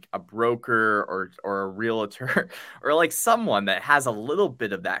have like a broker or a realtor or like someone that has a little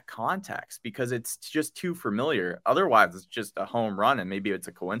bit of that context because it's just too familiar. Otherwise, it's just a home run and maybe it's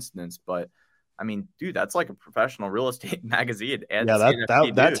a coincidence. But I mean, dude, that's like a professional real estate magazine. And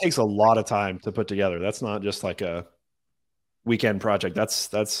that takes a lot of time to put together. That's not just like a weekend project.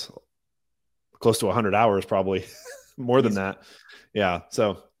 That's close to 100 hours, probably more than that. Yeah.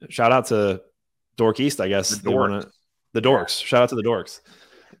 So shout out to Dork East, I guess. The Dorks. Yeah. Shout out to the Dorks.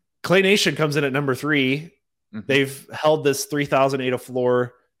 Clay Nation comes in at number 3. Mm-hmm. They've held this 3,000 ADA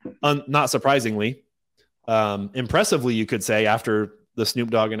floor, not surprisingly. Impressively, you could say, after the Snoop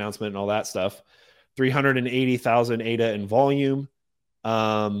Dogg announcement and all that stuff. 380,000 ADA in volume.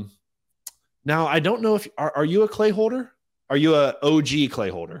 Now, I don't know if are you a Clay holder? Are you a OG Clay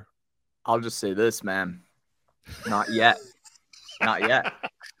holder? I'll just say this, man. Not yet. Not yet.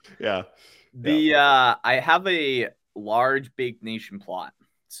 Yeah. I have a large Baked Nation plot.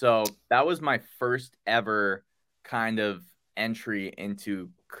 So that was my first ever kind of entry into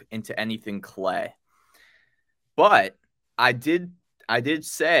anything Clay. But I did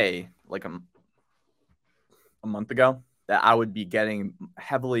say like a month ago that I would be getting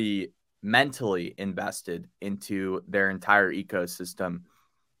heavily mentally invested into their entire ecosystem.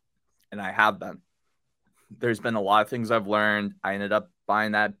 And I have been. There's been a lot of things I've learned. I ended up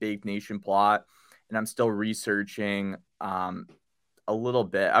buying that Baked Nation plot, and I'm still researching a little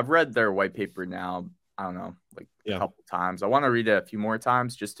bit. I've read their white paper now, I don't know, like a couple times. I want to read it a few more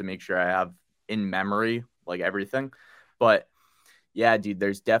times just to make sure I have in memory like everything. But yeah, dude,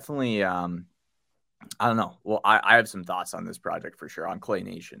 there's definitely I don't know. Well, I have some thoughts on this project for sure on Clay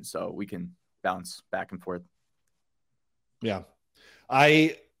Nation, so we can bounce back and forth. Yeah.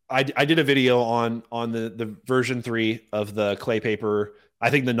 I did a video on the version 3 of the Clay paper. I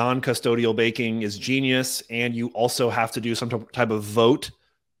think the non-custodial baking is genius, and you also have to do some type of vote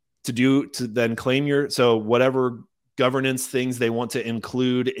to then claim so whatever governance things they want to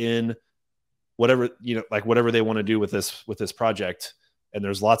include in whatever, like whatever they want to do with this project. And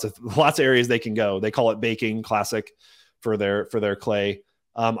there's lots of areas they can go. They call it Baking Classic for their Clay.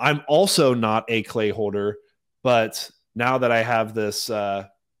 I'm also not a clay holder, but now that I have this,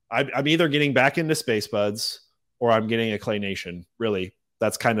 I'm either getting back into Space Buds or I'm getting a Clay Nation. Really,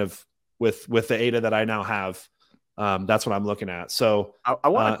 that's kind of with the ADA that I now have. That's what I'm looking at. So I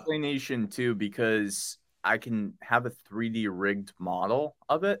want a Clay Nation too, because I can have a 3D rigged model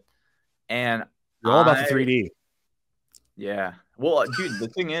of it, and you're all about the 3D. Yeah. Well, dude, the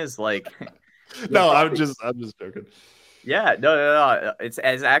thing is, like, no, I'm just joking. Yeah, no. It's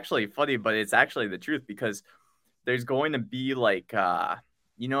actually funny, but it's actually the truth, because there's going to be like,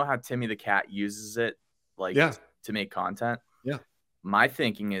 you know how Timmy the Cat uses it, like, to make content. Yeah. My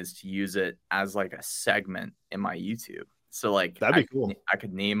thinking is to use it as like a segment in my YouTube. So like, that'd be cool. I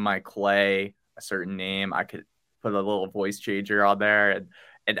could name my clay a certain name. I could put a little voice changer on there,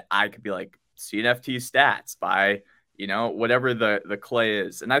 and I could be like, CNFT stats by, you know, whatever the clay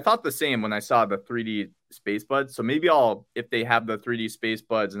is. And I thought the same when I saw the 3D Space Buds. So maybe if they have the 3D Space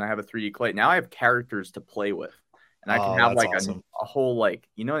Buds and I have a 3D clay, now I have characters to play with. And I can have like awesome. a whole, like,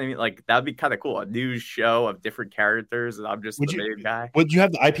 you know what I mean? Like, that'd be kind of cool. A news show of different characters, and I'm just the main guy. Would you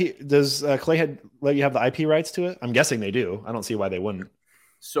have the IP? Does Clayhead let you have the IP rights to it? I'm guessing they do. I don't see why they wouldn't.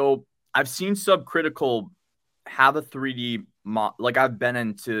 So I've seen Subcritical have a 3D like, I've been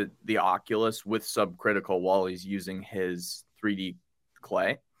into the Oculus with Subcritical while he's using his 3D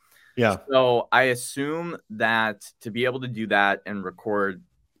clay. Yeah. So I assume that to be able to do that and record,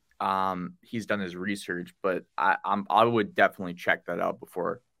 he's done his research, but I would definitely check that out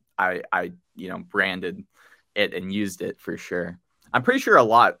before I branded it and used it for sure. I'm pretty sure a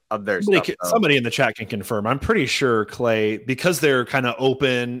lot of their somebody in the chat can confirm. I'm pretty sure Clay, because they're kind of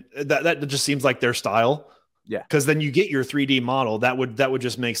open, that just seems like their style. Yeah. Because then you get your 3D model. That would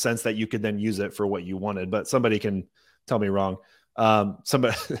just make sense that you could then use it for what you wanted. But somebody can tell me wrong.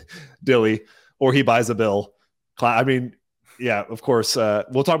 Somebody Dilly, or he buys a bill. I mean, yeah, of course.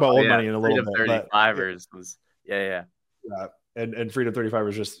 We'll talk about old money in a little bit. 35ers was yeah. And Freedom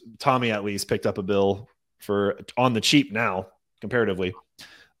 35ers, just Tommy at least picked up a bill for on the cheap now, comparatively.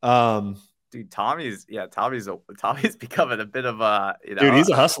 Dude, Tommy's becoming a bit of a, dude, he's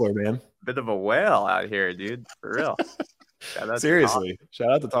a hustler, man. Bit of a whale out here, dude, for real. Seriously,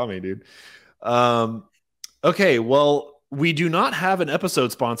 shout out to Tommy, dude. Okay, well, we do not have an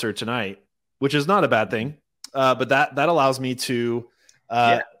episode sponsor tonight, which is not a bad thing. But that allows me to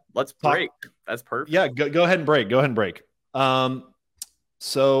let's break. That's perfect. Yeah, go ahead and break.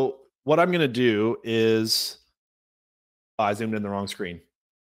 So what I'm gonna do is I zoomed in the wrong screen.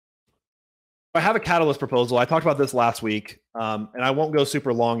 I have a Catalyst proposal. I talked about this last week, and I won't go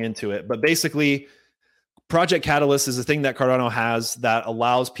super long into it, but basically Project Catalyst is a thing that Cardano has that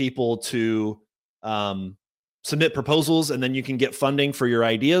allows people to submit proposals, and then you can get funding for your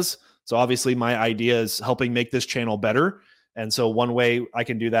ideas. So obviously my idea is helping make this channel better. And so one way I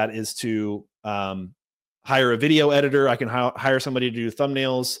can do that is to hire a video editor. I can hire somebody to do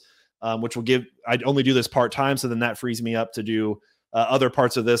thumbnails, which will I'd only do this part-time. So then that frees me up to do other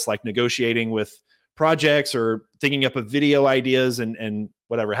parts of this, like negotiating with projects or thinking up of video ideas and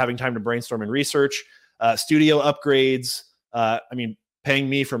whatever, having time to brainstorm and research, studio upgrades. Paying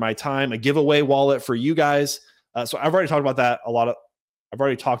me for my time, a giveaway wallet for you guys. So I've already talked about that I've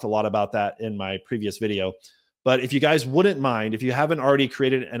already talked a lot about that in my previous video. But if you guys wouldn't mind, if you haven't already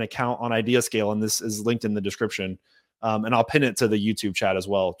created an account on IdeaScale, and this is linked in the description, and I'll pin it to the YouTube chat as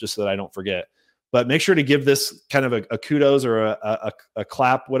well, just so that I don't forget. But make sure to give this kind of a kudos or a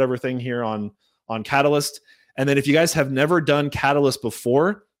clap, whatever thing here on Catalyst. And then if you guys have never done Catalyst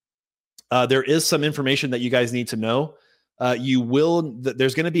before, there is some information that you guys need to know.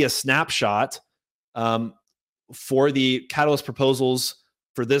 There's going to be a snapshot for the Catalyst proposals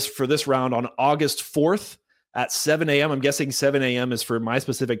for this round on August 4th at 7 a.m. I'm guessing 7 a.m. is for my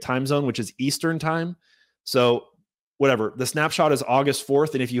specific time zone, which is Eastern time. So whatever, the snapshot is August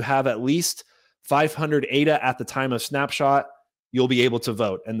 4th. And if you have at least 500 ADA at the time of snapshot, you'll be able to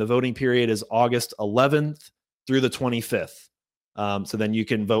vote. And the voting period is August 11th through the 25th. So then you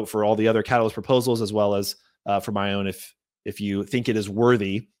can vote for all the other Catalyst proposals, as well as for my own, if you think it is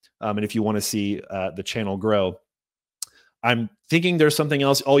worthy, and if you want to see the channel grow. I'm thinking there's something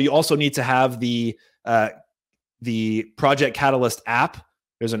else. Oh, you also need to have the Project Catalyst app.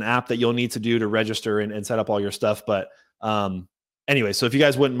 There's an app that you'll need to do to register and set up all your stuff. But anyway, so if you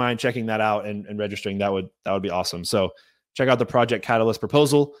guys wouldn't mind checking that out and registering, that would be awesome. So check out the Project Catalyst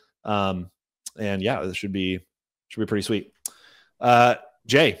proposal. And yeah, this should be pretty sweet.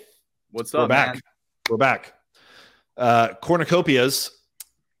 Jay, what's up? We're back. Cornucopias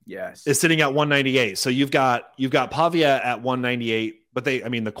is sitting at 198. So you've got Pavia at 198. but I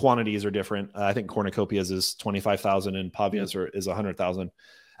mean, the quantities are different. I think Cornucopia's is 25,000 and Pavia's is 100,000.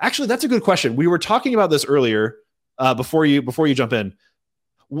 Actually, that's a good question. We were talking about this earlier before you jump in.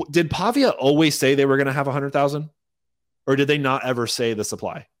 Did Pavia always say they were going to have 100,000, or did they not ever say the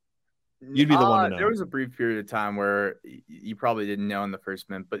supply? You'd be the one to know. There was a brief period of time where you probably didn't know in the first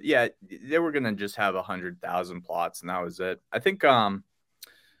minute, but yeah, they were going to just have 100,000 plots, and that was it. I think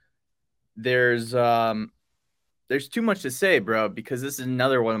there's too much to say, bro, because this is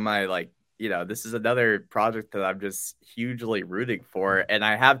another one of my this is another project that I'm just hugely rooting for, and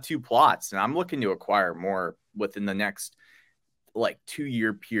I have 2 plots, and I'm looking to acquire more within the next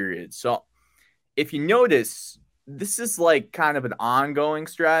 2-year period. So if you notice, this is kind of an ongoing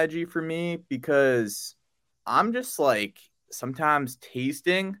strategy for me, because I'm just sometimes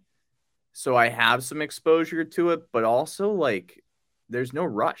tasting, so I have some exposure to it, but also there's no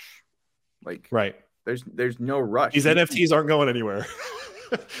rush. Right. There's no rush. These NFTs aren't going anywhere.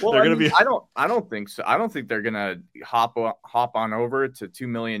 Well, I don't think so. I don't think they're gonna hop on over to $2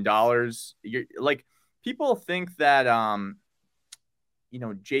 million. People think that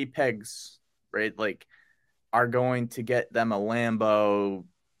JPEGs, right, are going to get them a Lambo,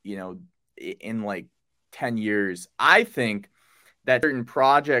 in 10 years. I think that certain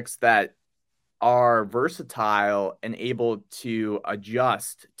projects that are versatile and able to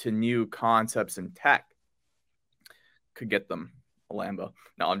adjust to new concepts and tech could get them a Lambo.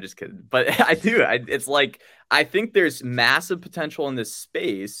 No, I'm just kidding. But I do. I think there's massive potential in this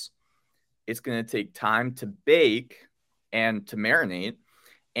space. It's going to take time to bake and to marinate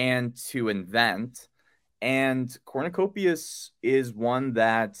and to invent. And Cornucopias is one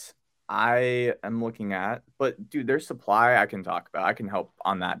that I am looking at. But dude, their supply I can talk about. I can help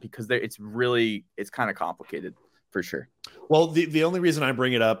on that, because it's kind of complicated for sure. Well, the only reason I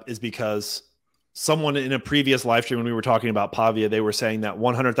bring it up is because someone in a previous live stream when we were talking about Pavia, they were saying that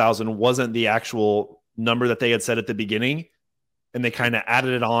 100,000 wasn't the actual number that they had said at the beginning, and they kind of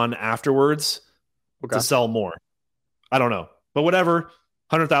added it on afterwards to sell more. I don't know, but whatever.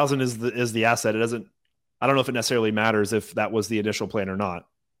 100,000 is the asset. It doesn't. I don't know if it necessarily matters if that was the initial plan or not.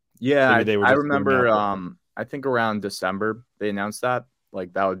 Yeah, I remember. I think around December they announced that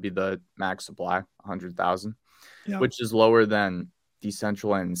that would be the max supply, 100,000, which is lower than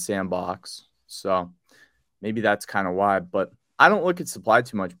Decentraland and Sandbox. So maybe that's kind of why. But I don't look at supply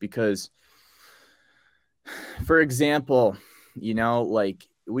too much, because, for example,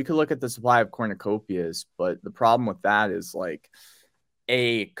 we could look at the supply of cornucopias, but the problem with that is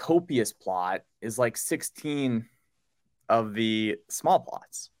a copious plot is 16 of the small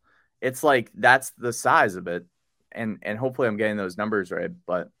plots. It's that's the size of it. And hopefully I'm getting those numbers right.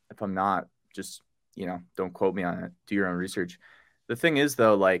 But if I'm not, just, don't quote me on it. Do your own research. The thing is,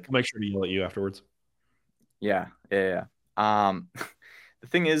 though, I'll make sure to yell at you afterwards. Yeah. The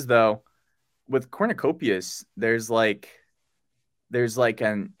thing is, though, with cornucopias, there's an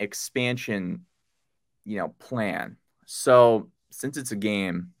expansion, plan. So since it's a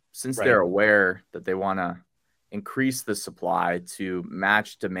game, since they're aware that they want to increase the supply to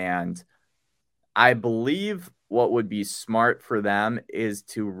match demand, I believe what would be smart for them is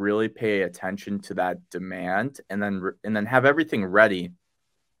to really pay attention to that demand and then have everything ready.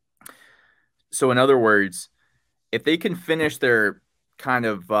 So in other words, if they can finish their kind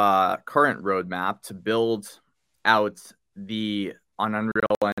of current roadmap to build out on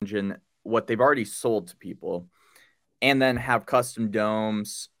Unreal Engine what they've already sold to people, and then have custom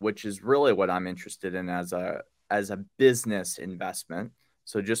domes, which is really what I'm interested in as a business investment.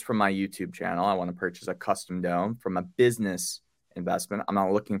 So just from my YouTube channel, I want to purchase a custom dome from a business investment. I'm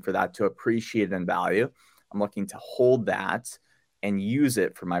not looking for that to appreciate in value. I'm looking to hold that and use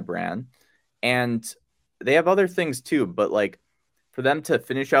it for my brand. And they have other things too, but for them to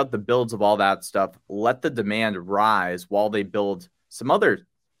finish out the builds of all that stuff, let the demand rise while they build some other,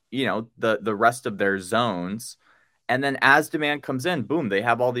 the rest of their zones. And then as demand comes in, boom, they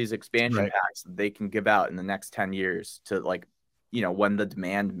have all these expansion packs that they can give out in the next 10 years to when the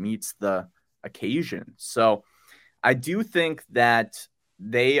demand meets the occasion. So I do think that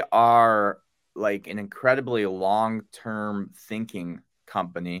they are an incredibly long-term thinking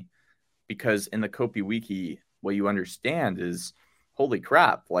company, because in the Copy Wiki, what you understand is, holy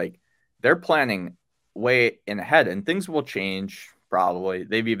crap, they're planning way in ahead, and things will change. Probably.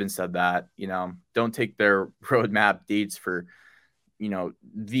 They've even said that, don't take their roadmap dates for,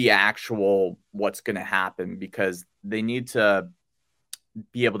 the actual what's going to happen, because they need to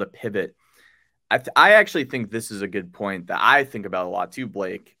be able to pivot. I actually think this is a good point that I think about a lot too,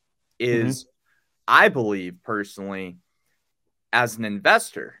 Blake, is I believe personally, as an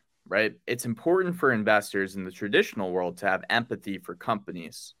investor, right? It's important for investors in the traditional world to have empathy for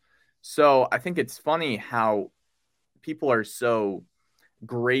companies. So I think it's funny how people are so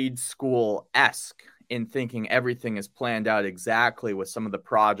grade school-esque in thinking everything is planned out exactly with some of the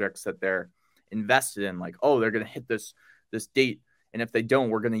projects that they're invested in. Like, oh, they're going to hit this date, and if they don't,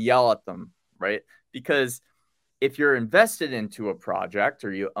 we're going to yell at them, right? Because if you're invested into a project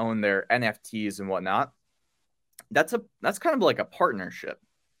or you own their NFTs and whatnot, that's kind of like a partnership.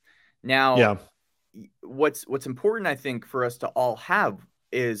 Now, Yeah. what's important, I think, for us to all have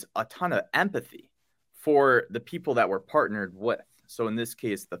is a ton of empathy for the people that we're partnered with. So in this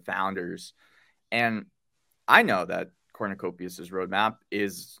case, the founders. And I know that Cornucopias's roadmap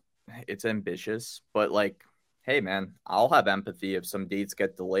it's ambitious, but like, hey man, I'll have empathy if some dates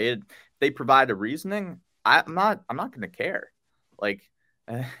get delayed. If they provide a reasoning, I'm not going to care. Like,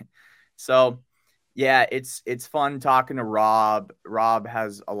 so yeah, it's fun talking to Rob. Rob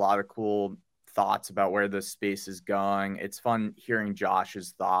has a lot of cool thoughts about where this space is going. It's fun hearing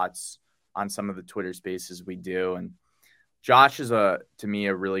Josh's thoughts on some of the Twitter spaces we do. And Josh is to me,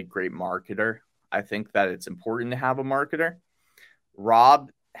 a really great marketer. I think that it's important to have a marketer. Rob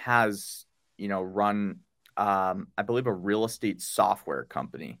has, run, I believe, a real estate software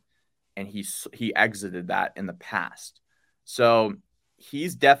company, and he exited that in the past. So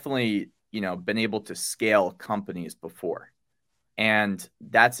he's definitely, been able to scale companies before. And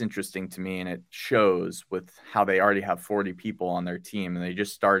that's interesting to me. And it shows with how they already have 40 people on their team, and they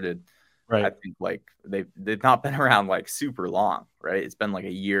just started. Right. I think like they've not been around like super long, right? It's been like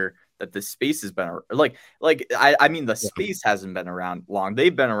a year that the space has been I mean, the space hasn't been around long.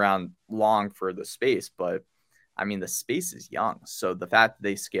 They've been around long for the space, but I mean, the space is young. So the fact that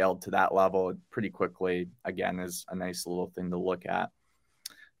they scaled to that level pretty quickly, again, is a nice little thing to look at.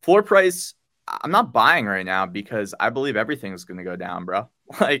 Floor price, I'm not buying right now because I believe everything is going to go down, bro.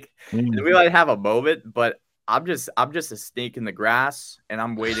 Like, we might have a moment, but I'm just a snake in the grass, and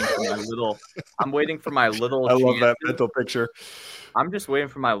I'm waiting for my little. I love that mental picture. I'm just waiting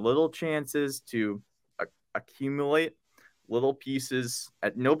for my little chances to accumulate little pieces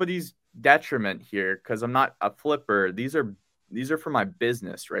at nobody's detriment here, because I'm not a flipper. These are for my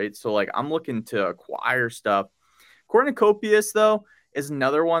business, right? So like, I'm looking to acquire stuff. Cornucopias, though, is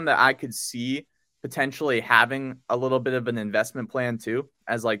another one that I could see potentially having a little bit of an investment plan too,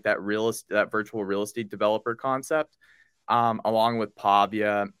 as like that virtual real estate developer concept, along with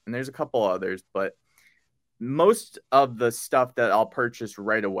Pavia, and there's a couple others. But most of the stuff that I'll purchase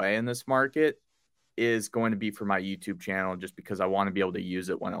right away in this market is going to be for my YouTube channel, just because I want to be able to use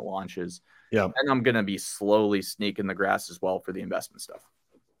it when it launches. Yeah, and I'm going to be slowly sneaking the grass as well for the investment stuff.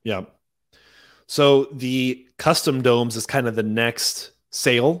 Yeah. So the custom domes is kind of the next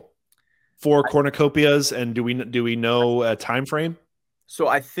sale for Cornucopias, and do we know a time frame? So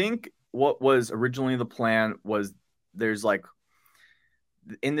I think what was originally the plan was there's like,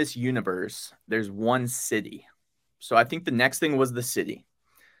 in this universe, there's one city. So I think the next thing was the city.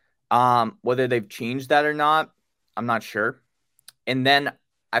 Whether they've changed that or not, I'm not sure. And then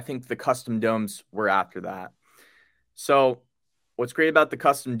I think the custom domes were after that. So what's great about the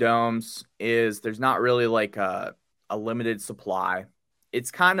custom domes is there's not really like a limited supply. It's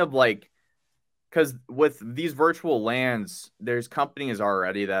kind of like, because with these virtual lands, there's companies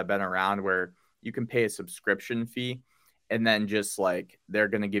already that have been around where you can pay a subscription fee, and then just like they're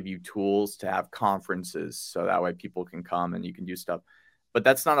going to give you tools to have conferences, so that way people can come and you can do stuff. But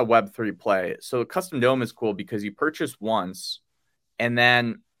that's not a Web3 play. So custom dome is cool because you purchase once and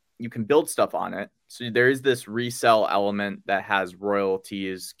then you can build stuff on it. So there is this resell element that has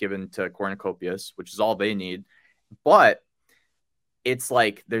royalties given to Cornucopias, which is all they need. But it's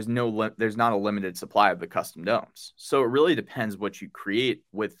like there's not a limited supply of the custom domes. So it really depends what you create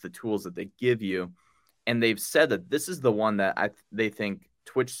with the tools that they give you. And they've said that this is the one that they think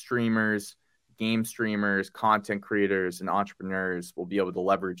Twitch streamers, game streamers, content creators, and entrepreneurs will be able to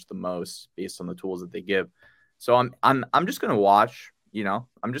leverage the most based on the tools that they give. So I'm just going to watch,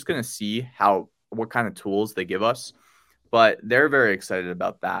 I'm just going to see what kind of tools they give us, but they're very excited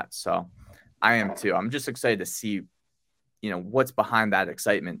about that. So I am too. I'm just excited to see, what's behind that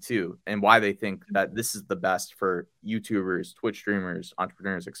excitement too, and why they think that this is the best for YouTubers, Twitch streamers,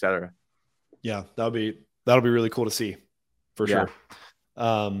 entrepreneurs, etc. Yeah, that'll be really cool to see for sure.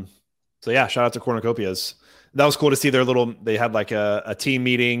 So yeah, shout out to Cornucopias. That was cool to see they had like a team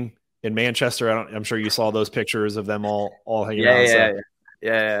meeting in Manchester. I'm sure you saw those pictures of them all hanging out.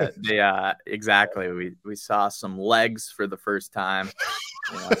 Yeah. Exactly. We saw some legs for the first time.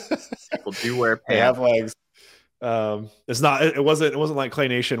 People do wear pants. They have legs. It wasn't like Clay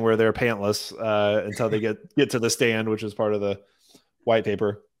Nation where they're pantless until they get to the stand, which is part of the white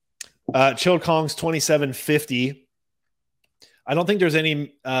paper. Chilled Kongs 2750. I don't think there's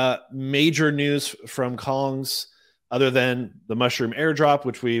any major news from Kongs other than the mushroom airdrop,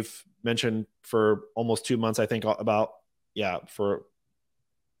 which we've mentioned for almost 2 months. I think for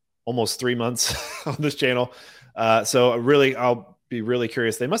almost 3 months on this channel. So really, I'll be really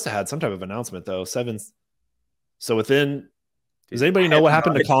curious. They must have had some type of announcement though. So within, does anybody know what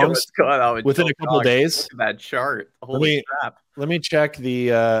happened to Kongs within a couple of days? Look at that chart. Holy crap. Let me check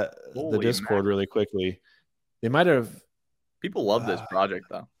the Discord really quickly. They might have. People love this project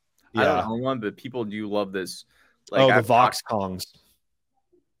though. Yeah. I don't know one, but people do love this. Like, the Vox Kongs.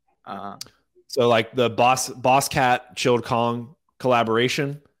 So like the Boss Cat Chilled Kong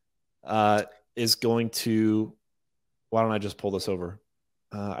collaboration is going to. Why don't I just pull this over?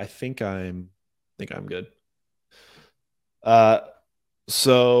 I think I'm good.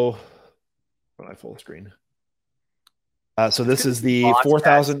 So when I full screen. So this is the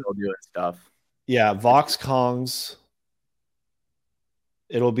 4,000 stuff. Yeah, Vox Kongs.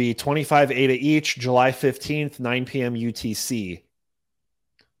 It'll be 25 ADA each, July 15th, 9 p.m. UTC.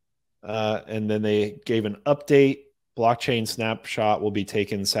 And then they gave an update. Blockchain snapshot will be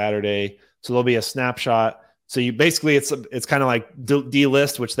taken Saturday. So there'll be a snapshot. So you basically, it's kind of like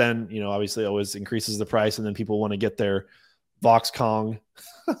delist, which then, obviously always increases the price. And then people want to get their Vox Kong.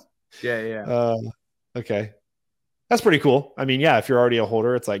 Yeah. Okay. That's pretty cool. I mean, yeah, if you're already a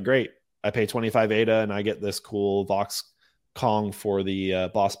holder, it's like, great. I pay 25 ADA and I get this cool Vox Kong for the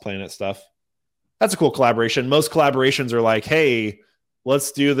Boss Planet stuff. That's a cool collaboration. Most collaborations are like, hey,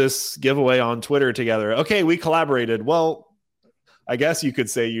 let's do this giveaway on Twitter together. Okay, we collaborated. Well, I guess you could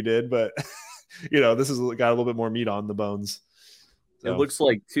say you did, but this has got a little bit more meat on the bones. So. It looks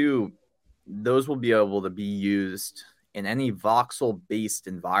like too, those will be able to be used in any voxel based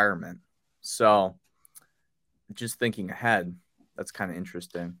environment. So just thinking ahead, that's kind of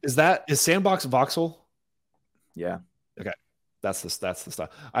interesting. Is Sandbox voxel? Yeah. Okay. That's the stuff.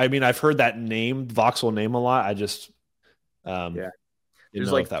 I mean, I've heard that voxel name a lot. I just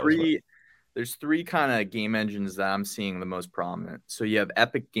There's like there's three kind of game engines that I'm seeing the most prominent. So you have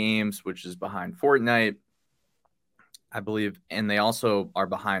Epic Games, which is behind Fortnite, I believe, and they also are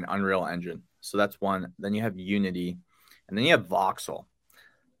behind Unreal Engine. So that's one. Then you have Unity, and then you have Voxel.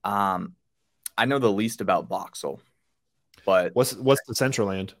 I know the least about Voxel, but what's the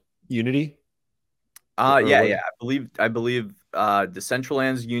Decentraland? Unity? I believe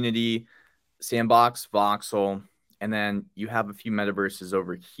Decentraland's Unity, Sandbox, Voxel, and then you have a few metaverses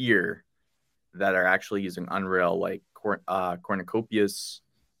over here that are actually using Unreal, like Cornucopias,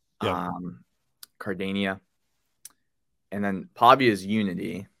 Cardania, and then Pavia is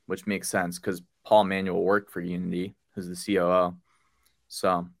Unity, which makes sense because Paul Manuel worked for Unity, who's the COO.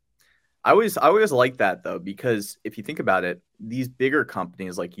 So I always like that though, because if you think about it, these bigger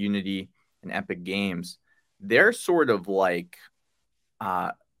companies like Unity and Epic Games, they're sort of like,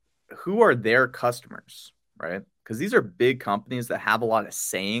 who are their customers, right? Because these are big companies that have a lot of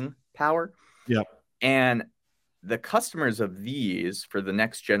saying power. Yeah. And the customers of these for the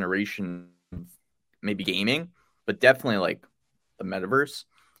next generation, maybe gaming, but definitely like the metaverse,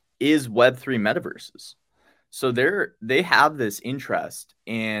 is Web3 metaverses. So they have this interest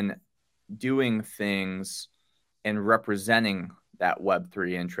in doing things and representing that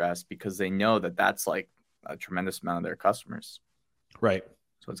Web3 interest because they know that that's like a tremendous amount of their customers. Right.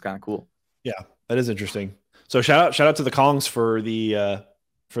 So it's kind of cool. Yeah, that is interesting. So shout out to the Kongs for the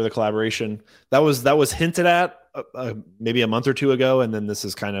collaboration. That was hinted at maybe a month or two ago, and then this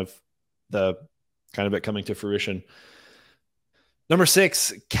is kind of it coming to fruition. Number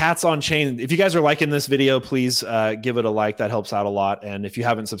 6, Cats on Chain. If you guys are liking this video, please give it a like. That helps out a lot. And if you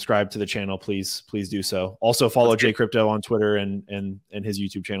haven't subscribed to the channel, please do so. Also follow Jay Crypto on Twitter and his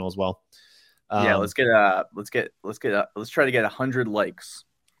YouTube channel as well. Let's try to get 100 likes.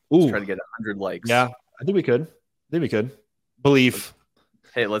 Let's try to get 100 likes. Yeah, I think we could. Believe.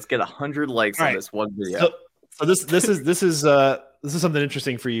 Hey, let's get 100 likes on this one video. So this is something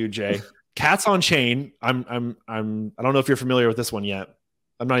interesting for you, Jay. Cats on Chain. I don't know if you're familiar with this one yet.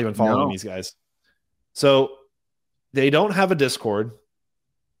 I'm not even following these guys. So they don't have a Discord.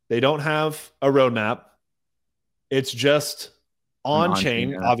 They don't have a roadmap. It's just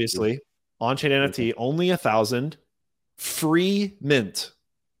on-chain, obviously. On-chain NFT, only 1,000. Free mint.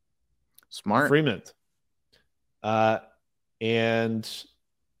 Smart. Free mint. And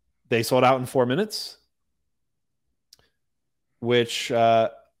they sold out in 4 minutes, which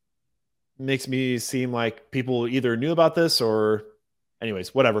makes me seem like people either knew about this or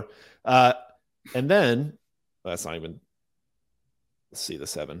anyways, whatever. And then that's not even, let's see the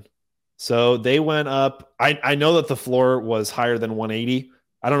 7. So they went up. I know that the floor was higher than 180.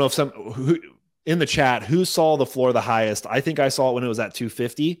 I don't know if who in the chat who saw the floor the highest. I think I saw it when it was at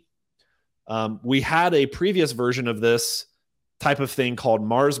 250. We had a previous version of this type of thing called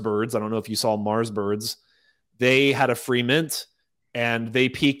Mars Birds. I don't know if you saw Mars Birds. They had a free mint and they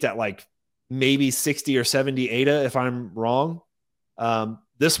peaked at like maybe 60 or 70 ADA, if I'm wrong.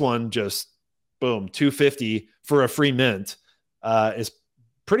 This one just boom, 250 for a free mint is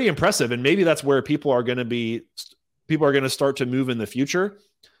pretty impressive. And maybe that's where people are going to start to move in the future.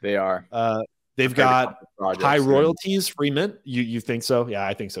 They are. They've got high royalties, free mint. You think so? Yeah,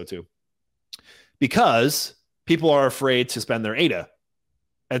 I think so too. Because people are afraid to spend their ADA.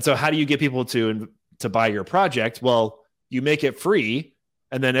 And so how do you get people to buy your project? Well, you make it free.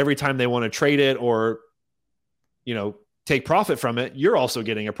 And then every time they want to trade it or, take profit from it, you're also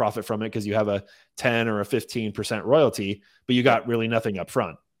getting a profit from it because you have a 10 or a 15% royalty, but you got really nothing up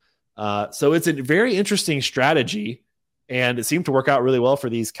front. So it's a very interesting strategy, and it seemed to work out really well for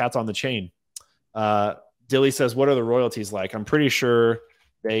these cats on the chain. Dilly says, what are the royalties like? I'm pretty sure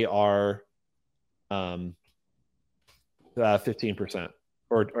they are 15%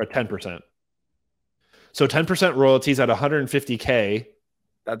 or 10%. So 10% royalties at 150K.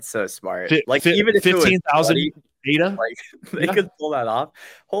 That's so smart. Even if 15,000 ADA, they could pull that off.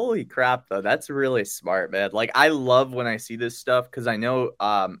 Holy crap, though. That's really smart, man. I love when I see this stuff because I know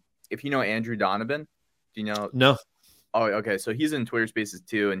if you know Andrew Donovan, do you know? No. Oh, okay. So he's in Twitter Spaces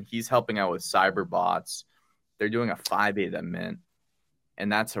too, and he's helping out with Cyberbots. They're doing a 5 ADA mint,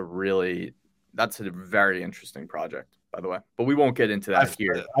 and that's a very interesting project, by the way. But we won't get into that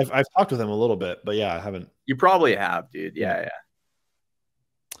here. I've talked with him a little bit, but yeah, I haven't. You probably have, dude. Yeah.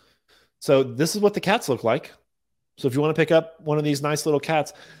 So this is what the cats look like. So if you want to pick up one of these nice little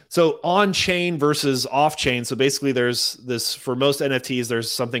cats, so on chain versus off chain. So basically there's this, for most NFTs,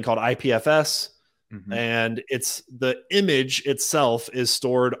 there's something called IPFS, and it's the image itself is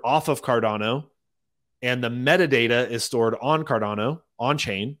stored off of Cardano and the metadata is stored on Cardano on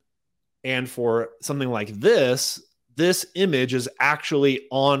chain. And for something like this image is actually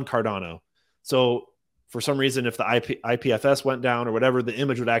on Cardano. So for some reason, if the IPFS went down or whatever, the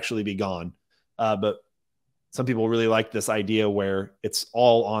image would actually be gone. But some people really like this idea where it's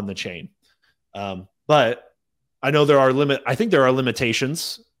all on the chain. But I know I think there are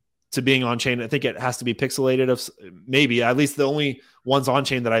limitations to being on chain. I think it has to be pixelated. Maybe at least the only ones on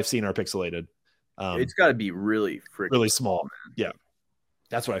chain that I've seen are pixelated. It's got to be really small. Yeah,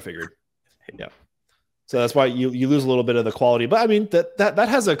 that's what I figured. Yeah. So that's why you lose a little bit of the quality. But I mean, that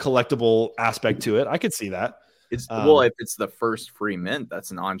has a collectible aspect to it. I could see that. If it's the first free mint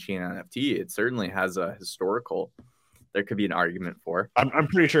that's an on-chain NFT, it certainly has a historical. There could be an argument for. I'm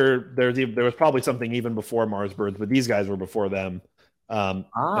pretty sure there was probably something even before Mars Birds, but these guys were before them.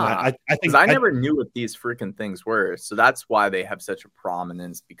 I think I never knew what these freaking things were, so that's why they have such a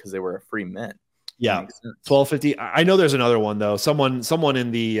prominence, because they were a free mint. Yeah, 1250. I know there's another one though. Someone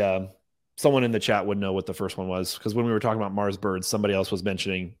in the chat would know what the first one was, because when we were talking about Mars Birds, somebody else was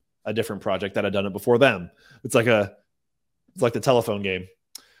mentioning a different project that had done it before them. It's like the telephone game.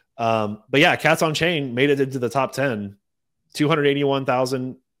 But yeah, Cats on Chain made it into the top 10,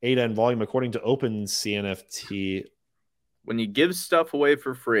 281,000 ADA in volume according to OpenSea. When you give stuff away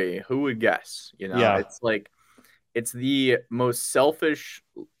for free, who would guess? Yeah. It's the most selfish,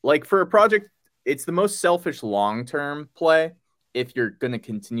 for a project, it's the most selfish long-term play if you're going to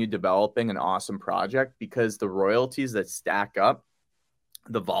continue developing an awesome project, because the royalties that stack up,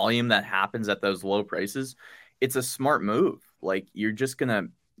 the volume that happens at those low prices, it's a smart move. You're just gonna,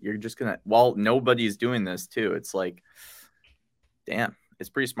 while nobody's doing this too, it's damn, it's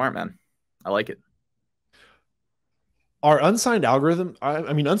pretty smart, man. I like it. Our unsigned algorithm,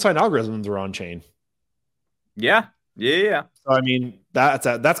 unsigned algorithms are on chain. Yeah. So, I mean,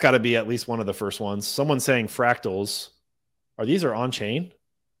 that's got to be at least one of the first ones. Someone's saying fractals. These are on chain?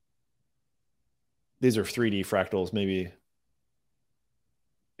 These are 3D fractals, maybe.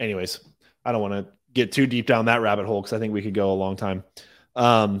 Anyways, I don't want to get too deep down that rabbit hole because I think we could go a long time.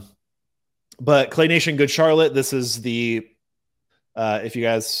 But Clay Nation Good Charlotte, this is the if you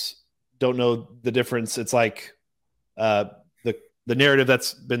guys don't know the difference, it's like the narrative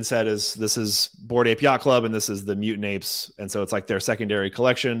that's been said is this is Bored Ape Yacht Club and this is the Mutant Apes, and so it's like their secondary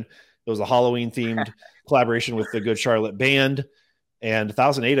collection. It was a Halloween themed collaboration with the Good Charlotte band, and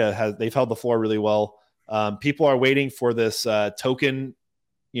 1000 ADA they've held the floor really well. People are waiting for this token,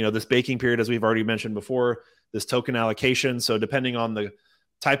 this baking period, as we've already mentioned before, this token allocation. So depending on the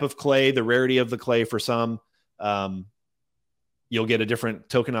type of clay, the rarity of the clay, for some, you'll get a different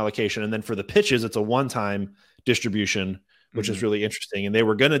token allocation. And then for the pitches, it's a one-time distribution, which is really interesting. And they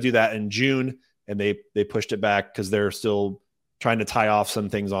were going to do that in June, and they pushed it back because they're still trying to tie off some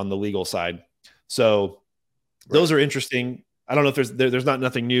things on the legal side. So those are interesting. I don't know if there's not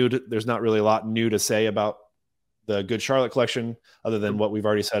nothing new. There's not really a lot new to say about the Good Charlotte collection other than what we've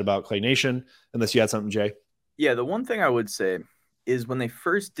already said about Clay Nation, unless you had something, Jay. Yeah, the one thing I would say is when they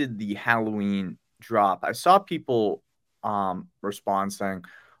first did the Halloween drop, I saw people respond saying,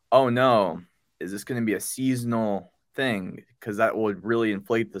 "Oh no, is this going to be a seasonal thing? Because that would really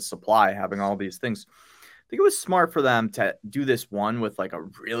inflate the supply, having all these things." I think it was smart for them to do this one with like a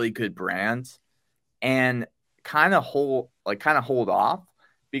really good brand and kind of hold off,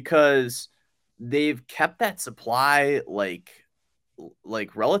 because they've kept that supply like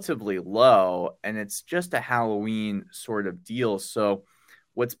relatively low, and it's just a Halloween sort of deal. So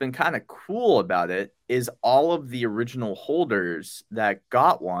what's been kind of cool about it is all of the original holders that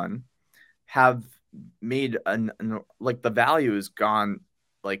got one have made like the value has gone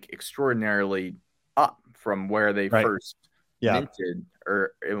like extraordinarily up from where they first minted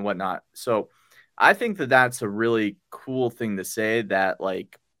or and whatnot. So I think that that's a really cool thing to say, that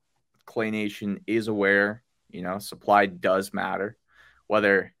like Clay Nation is aware, supply does matter,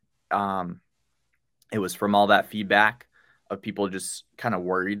 whether it was from all that feedback of people just kind of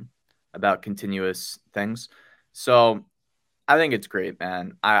worried about continuous things. So I think it's great,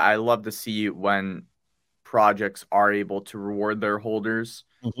 man. I love to see when projects are able to reward their holders.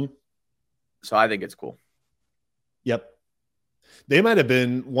 Mm-hmm. So I think it's cool. Yep. They might have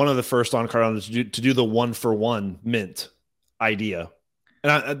been one of the first on Cardano to do the 1-for-1 mint idea.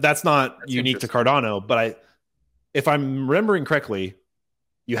 And that's not unique to Cardano, but if I'm remembering correctly,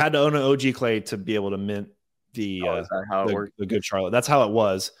 you had to own an OG Clay to be able to mint the Good Charlotte. That's how it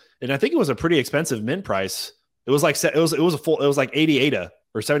was. And I think it was a pretty expensive mint price. It was like like 80 ADA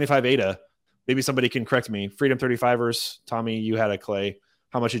or 75 ADA. Maybe somebody can correct me. Freedom 35ers, Tommy, you had a Clay.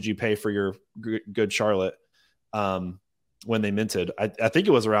 How much did you pay for your Good Charlotte when they minted? I think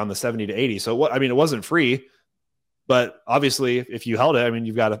it was around the 70 to 80. So it wasn't free, but obviously if you held it,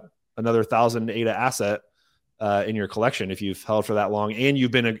 you've got another 1,000 ADA asset in your collection if you've held for that long, and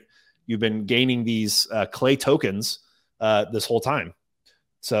you've been gaining these Clay tokens this whole time.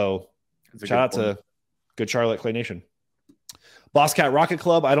 So shout out to Good Charlotte Clay Nation. Boss Cat Rocket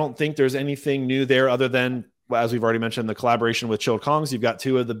Club, I don't think there's anything new there other than, as we've already mentioned, the collaboration with Chilled Kongs. You've got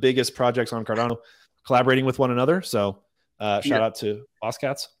two of the biggest projects on Cardano collaborating with one another. So shout out to Boss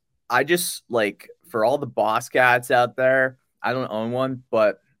Cats. I just like, for all the Boss Cats out there, I don't own one,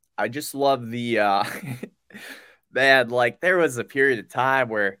 but I just love the there was a period of time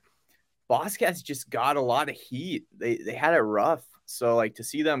where Boss Cats just got a lot of heat. They had it rough. So like to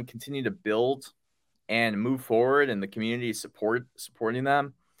see them continue to build and move forward and the community supporting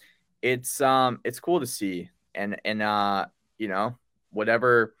them, it's cool to see. And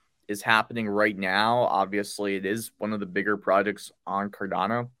whatever is happening right now, obviously it is one of the bigger projects on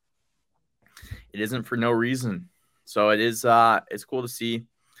Cardano. It isn't for no reason. So it is it's cool to see.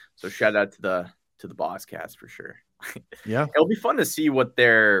 So shout out to the Boss Cats for sure. Yeah. It'll be fun to see what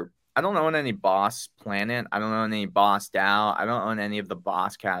I don't own any Boss Planet. I don't own any Boss DAO. I don't own any of the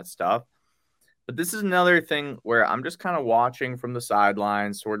Boss Cat stuff. But this is another thing where I'm just kind of watching from the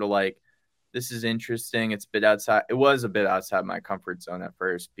sidelines, sort of like, this is interesting. It's a bit outside. It was a bit outside my comfort zone at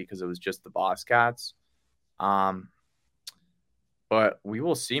first because it was just the Boss Cats. But we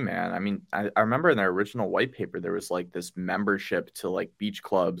will see, man. I remember in their original white paper, there was like this membership to like beach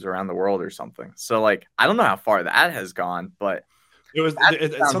clubs around the world or something. So like, I don't know how far that has gone, but it's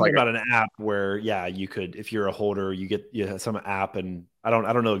something about an app where, you could, if you're a holder, you get some app, and I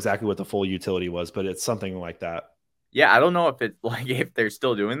don't know exactly what the full utility was, but it's something like that. Yeah, I don't know if they're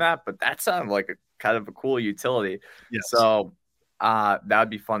still doing that, but that sounded like a kind of a cool utility. Yes. So that would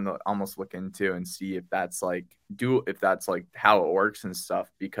be fun to almost look into and see if that's like how it works and stuff,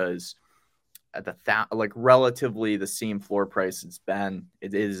 because at the relatively the same floor price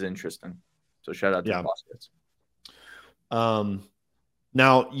it is interesting. So shout out to the Boss Cats.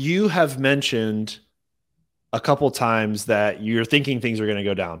 Now you have mentioned a couple times that you're thinking things are going to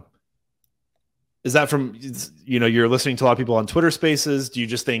go down. Is that from, you're listening to a lot of people on Twitter Spaces? Do you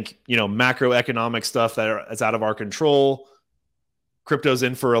just think, macroeconomic stuff that's out of our control? Crypto's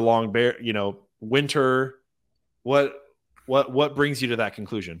in for a long winter. What brings you to that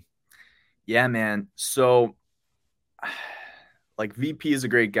conclusion? Yeah, man. So like VP is a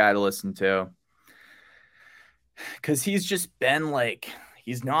great guy to listen to, because he's just been like,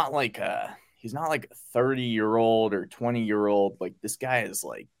 he's not like a 30-year-old or 20-year-old. Like, this guy is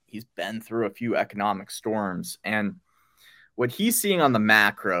like, he's been through a few economic storms, and what he's seeing on the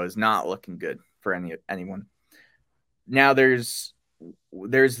macro is not looking good for anyone. Now there's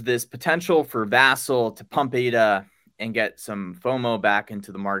this potential for Vassal to pump ADA and get some FOMO back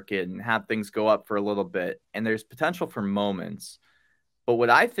into the market and have things go up for a little bit. And there's potential for moments. But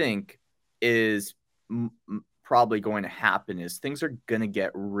what I think is probably going to happen is things are going to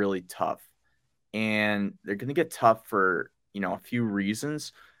get really tough. And they're going to get tough for, a few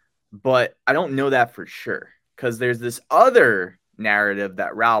reasons. But I don't know that for sure, because there's this other narrative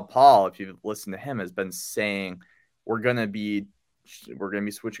that Raoul Pal, if you've listened to him, has been saying we're going to be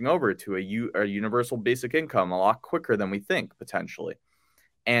switching over to a universal basic income a lot quicker than we think, potentially.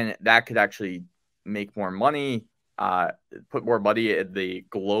 And that could actually make more money, put more money in the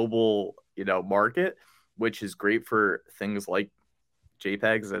global, market, which is great for things like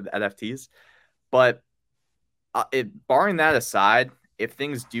JPEGs and NFTs. But barring that aside, if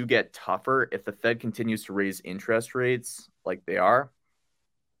things do get tougher, if the Fed continues to raise interest rates like they are,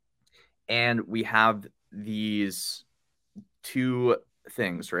 and we have these two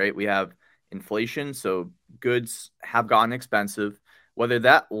things, right? We have inflation, so goods have gotten expensive, whether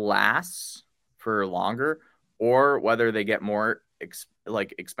that lasts for longer or whether they get more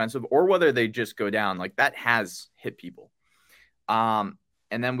expensive or whether they just go down, like that has hit people. And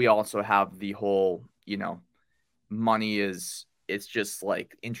then we also have the whole, money it's just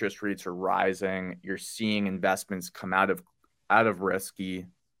like interest rates are rising. You're seeing investments come out of risky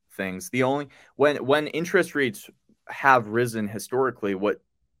things. When interest rates have risen historically, what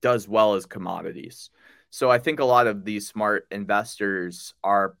does well is commodities. So I think a lot of these smart investors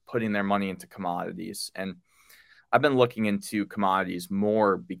are putting their money into commodities. And I've been looking into commodities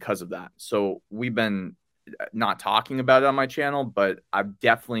more because of that. So we've been not talking about it on my channel, but I've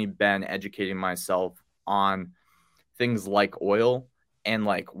definitely been educating myself on things like oil and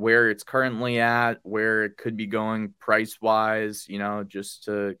like where it's currently at, where it could be going price wise, just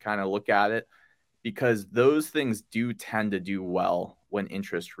to kind of look at it, because those things do tend to do well when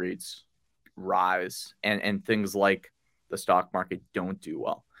interest rates rise and things like the stock market don't do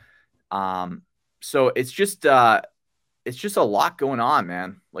well. So it's just a lot going on,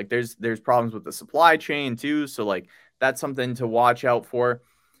 man. Like there's problems with the supply chain too. So like that's something to watch out for.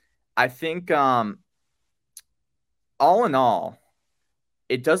 I think all in all,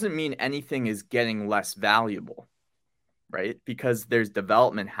 it doesn't mean anything is getting less valuable, right? Because there's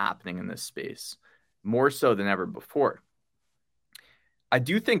development happening in this space more so than ever before. I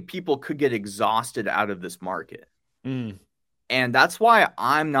do think people could get exhausted out of this market. And that's why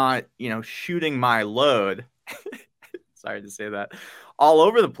I'm not, shooting my load. Sorry to say that, all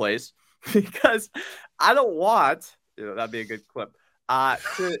over the place, because I don't want, that'd be a good clip,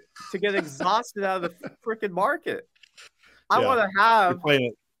 to get exhausted out of the freaking market. I want to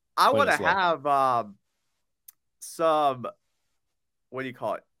have some, what do you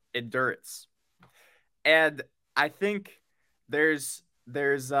call it? Endurance. And I think there's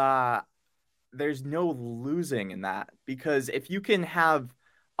no losing in that, because if you can have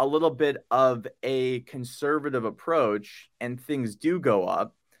a little bit of a conservative approach and things do go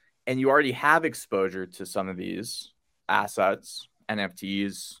up and you already have exposure to some of these assets,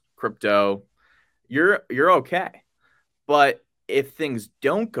 NFTs, crypto, you're okay. But if things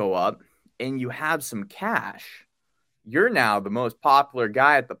don't go up and you have some cash, you're now the most popular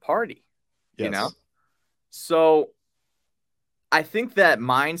guy at the party, yes. So I think that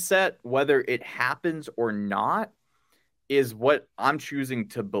mindset, whether it happens or not, is what I'm choosing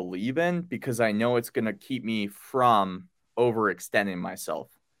to believe in, because I know it's going to keep me from overextending myself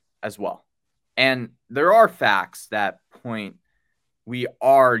as well. And there are facts that point we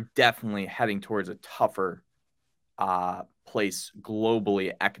are definitely heading towards a tougher place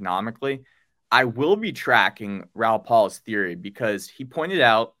globally, economically. I will be tracking Raoul Pal's theory, because he pointed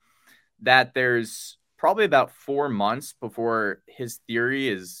out that there's probably about 4 months before his theory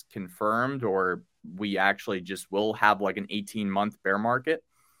is confirmed, or we actually just will have like an 18-month bear market,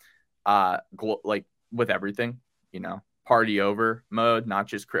 like with everything, party over mode, not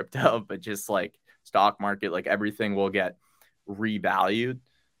just crypto, but just like stock market, like everything will get revalued.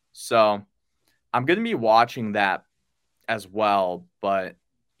 So I'm going to be watching that as well, but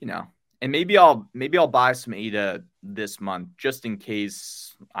and maybe I'll buy some ADA this month just in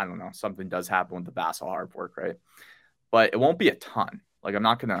case, I don't know, something does happen with the Basel hard fork, right? But it won't be a ton. Like I'm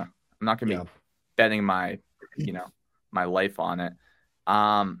not gonna be betting my my life on it.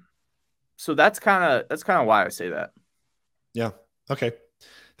 So that's kind of why I say that. Yeah. Okay.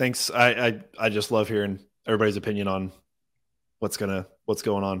 Thanks. I just love hearing everybody's opinion on what's going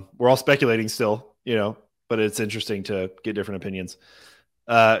on. We're all speculating still, but it's interesting to get different opinions.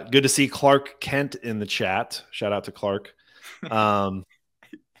 Good to see Clark Kent in the chat. Shout out to Clark. Good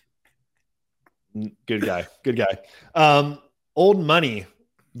guy. Old money.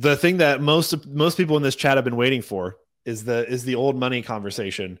 The thing that most people in this chat have been waiting for. is the old money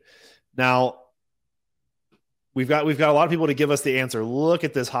conversation. Now we've got a lot of people to give us the answer. Look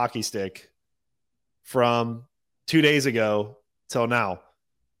at this hockey stick from 2 days ago till now.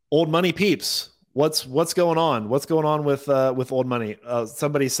 Old money peeps. What's going on? What's going on with old money?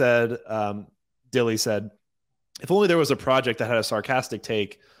 Somebody said, Dilly said, if only there was a project that had a sarcastic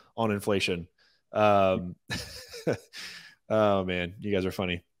take on inflation. Oh man, you guys are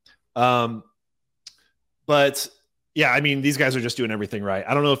funny. But yeah, I mean, these guys are just doing everything right.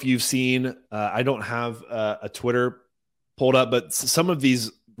 I don't know if you've seen, I don't have a Twitter pulled up, but some of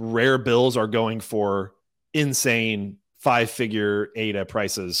these rare bills are going for insane 5-figure ADA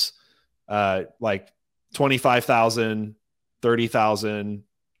prices, like 25,000, 30,000,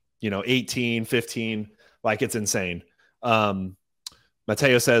 18, 15, like it's insane.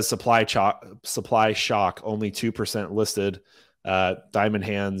 Mateo says supply shock, only 2% listed. Diamond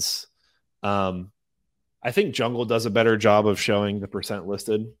Hands. I think Jungle does a better job of showing the percent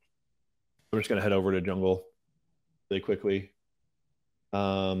listed. I'm just going to head over to Jungle really quickly.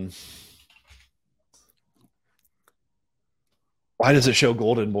 Why does it show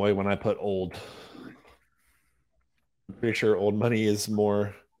Golden Boy when I put old? I'm pretty sure old money is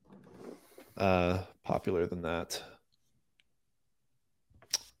more popular than that.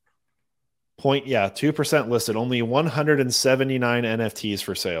 2% listed. Only 179 NFTs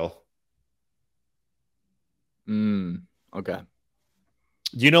for sale. Okay.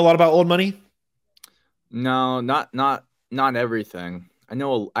 Do you know a lot about old money? No, not everything. I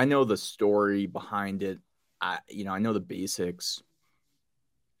know the story behind it. I know the basics.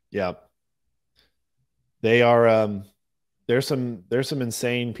 Yeah. They are there's some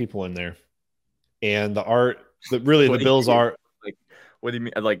insane people in there. And the art, the bills are like, what do you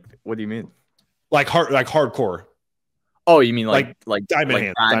mean? Like, what do you mean? Like hardcore. Oh, you mean like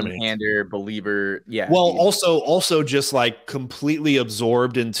Diamond Hander, Believer? Yeah. Well, also just like completely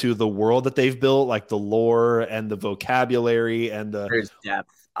absorbed into the world that they've built, like the lore and the vocabulary and there's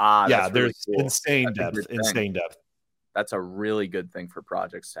depth. There's really cool. Insane depth. That's a really good thing for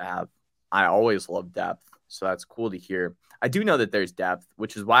projects to have. I always love depth, so that's cool to hear. I do know that there's depth,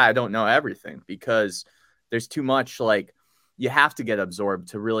 which is why I don't know everything, because there's too much. Like, you have to get absorbed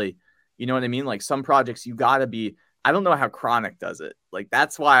to really, you know what I mean? Like, some projects you gotta be. I don't know how Chronic does it. Like,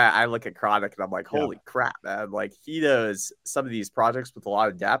 that's why I look at Chronic and I'm like, holy crap, man. Like, he does some of these projects with a lot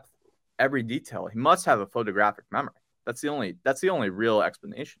of depth, every detail. He must have a photographic memory. That's the only real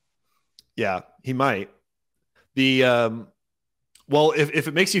explanation. Yeah, he might. The well, if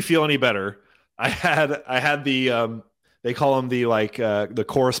it makes you feel any better, I had the they call him the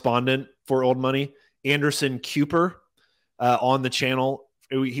correspondent for Old Money, Anderson Cooper, on the channel.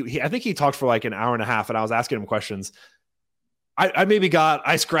 I think he talked for like an hour and a half, and I was asking him questions.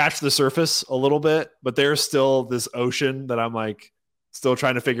 I scratched the surface a little bit, but there's still this ocean that I'm like still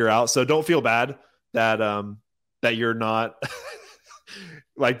trying to figure out. So don't feel bad that you're not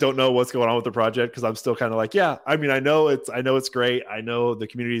like don't know what's going on with the project, because I'm still kind of like, yeah, I mean, I know it's great. I know the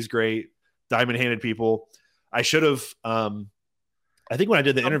community is great. Diamond-handed people. I should have. I think when I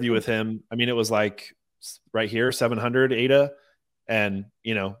did the interview with him, I mean, it was like right here, 700 ADA. And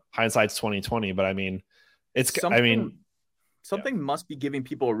hindsight's 2020, but I mean, something must be giving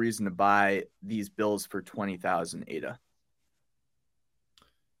people a reason to buy these bills for 20,000 ADA.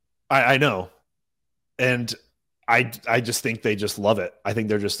 I know, and I just think they just love it. I think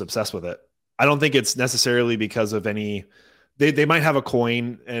they're just obsessed with it. I don't think it's necessarily because of any. They might have a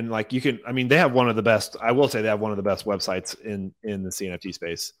coin, and like you can. I mean, they have one of the best. I will say they have one of the best websites in the CNFT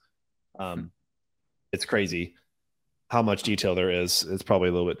space. It's crazy how much detail there is. It's probably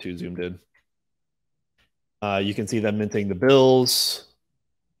a little bit too zoomed in. You can see them minting the bills,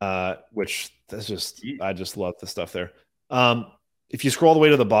 which I just love the stuff there. If you scroll all the way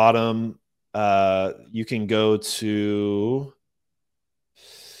to the bottom, you can go to,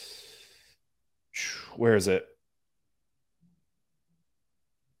 where is it?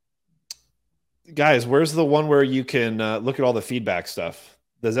 Guys, where's the one where you can look at all the feedback stuff?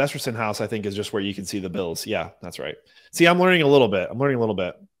 The Zesterson house, I think, is just where you can see the bills. Yeah, that's right. See, I'm learning a little bit.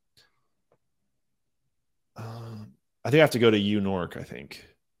 I think I have to go to UNORC, I think.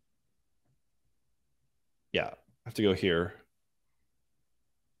 Yeah, I have to go here.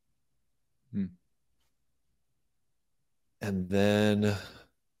 And then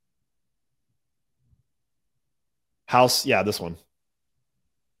house, yeah, this one.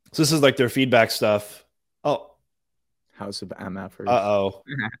 So this is like their feedback stuff. Oh. House of MFers. Uh-oh.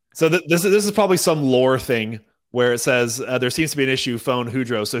 So this is probably some lore thing where it says there seems to be an issue, phone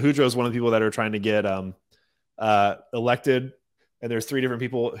Hudro. So Hudro is one of the people that are trying to get elected, and there's 3 different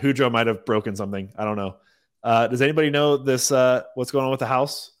people. Hudro might have broken something. I don't know. Does anybody know this? What's going on with the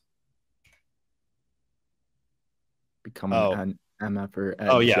house? Becoming an MF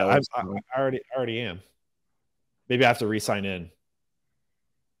Oh yeah, I already am. Maybe I have to re-sign in.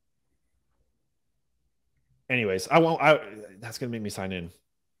 Anyways, I won't. That's gonna make me sign in.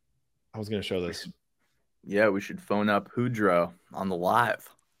 I was gonna show this. Yeah, we should phone up Houdreau on the live.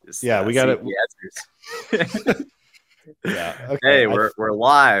 Just, we got it. Yeah. Okay. Hey, we're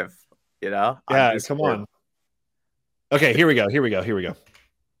live. You know. Yeah. Come on. Okay. Here we go.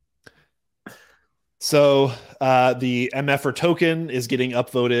 So the MFR token is getting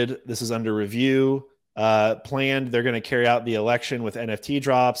upvoted. This is under review. Planned. They're going to carry out the election with NFT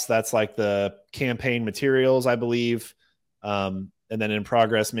drops. That's like the campaign materials, I believe. And then in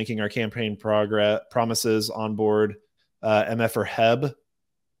progress, making our campaign promises on board. MFR Heb.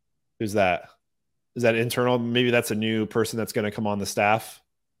 Who's that? Is that internal? Maybe that's a new person that's going to come on the staff.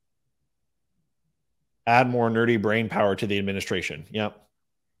 Add more nerdy brain power to the administration. Yep.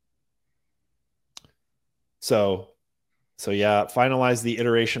 So yeah, finalize the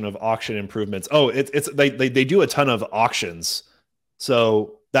iteration of auction improvements. Oh, they do a ton of auctions.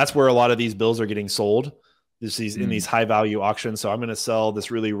 So that's where a lot of these bills are getting sold. In these high value auctions. So I'm going to sell this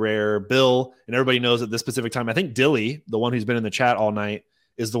really rare bill, and everybody knows at this specific time, I think Dilly, the one who's been in the chat all night,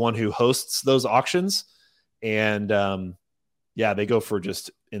 is the one who hosts those auctions. And they go for just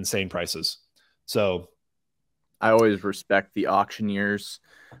insane prices. So I always respect the auctioneers.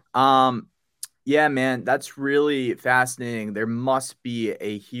 Yeah, man, that's really fascinating. There must be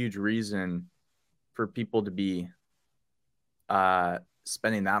a huge reason for people to be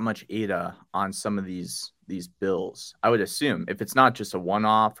spending that much ADA on some of these bills. I would assume if it's not just a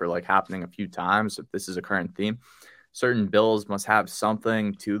one-off or like happening a few times, if this is a current theme, certain bills must have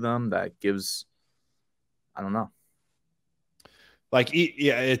something to them that gives, I don't know. Like,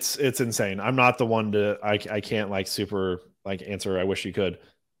 yeah, it's insane. I'm not the one to, I can't like super like answer. I wish I could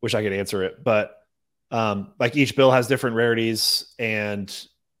answer it, but like each bill has different rarities, and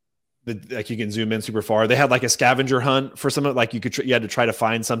like you can zoom in super far. They had like a scavenger hunt for some, like you had to try to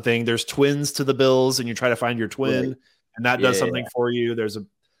find something. There's twins to the bills, and you try to find your twin, right, and that does something for you. There's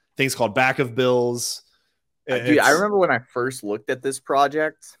things called back of bills. Dude, I remember when I first looked at this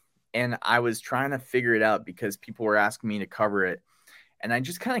project and I was trying to figure it out because people were asking me to cover it, and I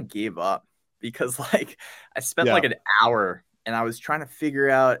just kind of gave up because like I spent like an hour and I was trying to figure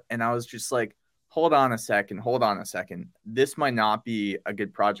out, and I was just like, hold on a second. This might not be a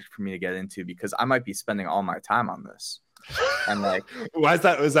good project for me to get into because I might be spending all my time on this. And like, why is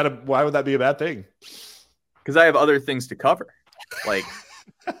that? Why would that be a bad thing? Because I have other things to cover. Like,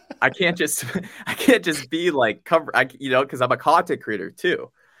 I can't just be like because I'm a content creator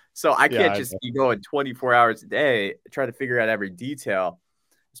too. So I can't just be going 24 hours a day, try to figure out every detail,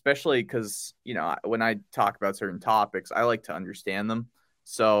 especially because, when I talk about certain topics, I like to understand them.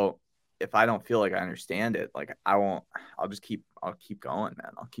 So if I don't feel like I understand it, like I'll keep going,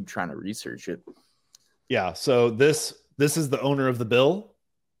 man. I'll keep trying to research it. Yeah. So this is the owner of the bill.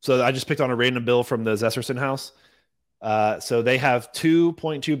 So I just picked on a random bill from the Zesserson house. So they have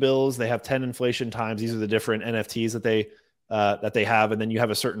 2.2 bills. They have 10 inflation times. These are the different NFTs that they have. And then you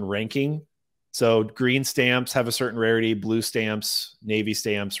have a certain ranking. So green stamps have a certain rarity, blue stamps, navy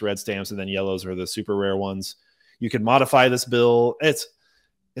stamps, red stamps, and then yellows are the super rare ones. You can modify this bill. It's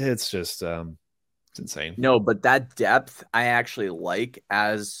just it's insane. No, but that depth I actually like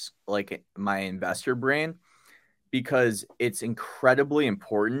as like my investor brain, because it's incredibly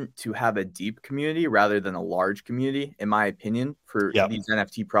important to have a deep community rather than a large community, in my opinion, for these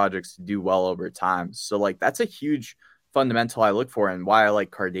NFT projects to do well over time. So like that's a huge fundamental I look for, and why I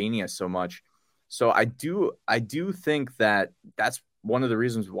like Cardania so much. So I do think that that's one of the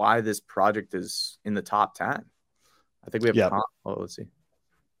reasons why this project is in the top 10. I think we have let's see.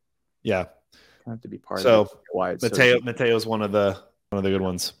 Yeah. Have to be part of it. Why it's Mateo's one of the good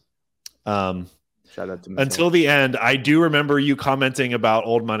ones. Shout out to Mateo. Until the end, I do remember you commenting about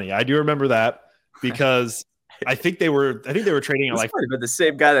old money. I do remember that because I think they were trading at like the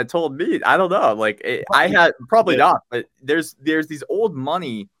same guy that told me. I don't know. Like I had probably not, but there's these old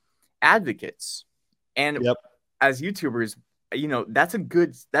money advocates, and as YouTubers,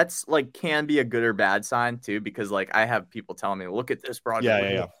 that's like can be a good or bad sign too, because like I have people telling me, look at this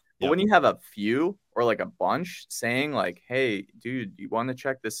project. But when you have a few or like a bunch saying like, hey, dude, you want to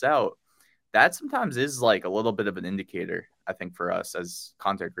check this out, that sometimes is like a little bit of an indicator, I think, for us as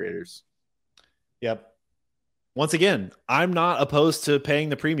content creators. Yep. Once again, I'm not opposed to paying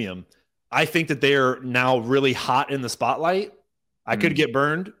the premium. I think that they are now really hot in the spotlight. I could get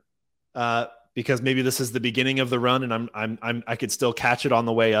burned because maybe this is the beginning of the run, and I could still catch it on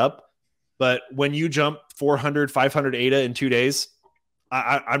the way up. But when you jump 400, 500 ADA in 2 days,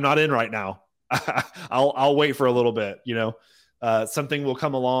 I'm not in right now. I'll wait for a little bit. Something will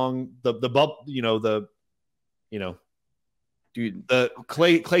come along. Dude, the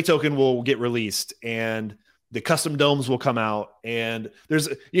clay token will get released, and the custom domes will come out, and there's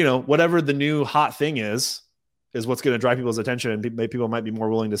whatever the new hot thing is what's going to drive people's attention, and people might be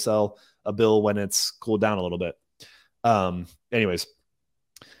more willing to sell a bill when it's cooled down a little bit. Anyways,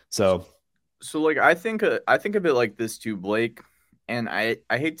 so like I think of it like this too, Blake, and I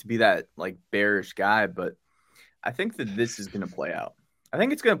hate to be that like bearish guy, but I think that this is going to play out. I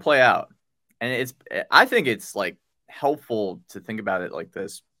think it's going to play out, and I think it's like helpful to think about it like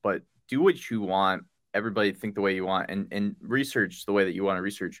this, but do what you want. Everybody think the way you want, and research the way that you want to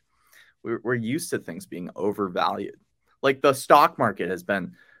research. We're used to things being overvalued. Like the stock market has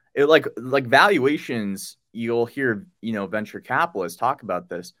been like valuations. You'll hear, venture capitalists talk about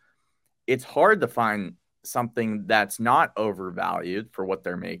this. It's hard to find something that's not overvalued for what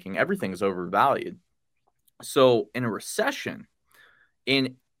they're making. Everything's overvalued. So in a recession,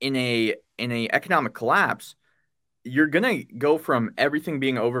 in a economic collapse, you're going to go from everything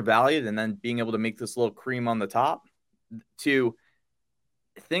being overvalued and then being able to make this little cream on the top to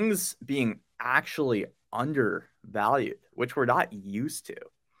things being actually undervalued, which we're not used to.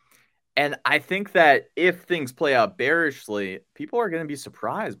 And I think that if things play out bearishly, people are going to be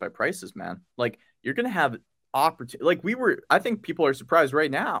surprised by prices, man. Like you're going to have opportunity. I think people are surprised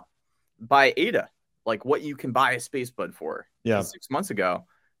right now by ADA, like what you can buy a space bud for. Yeah. 6 months ago,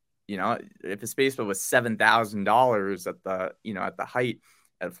 if a space bud was $7,000 at the height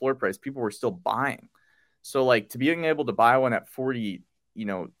at floor price, people were still buying. So like to being able to buy one at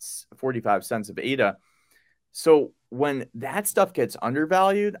 45 cents of ADA. So when that stuff gets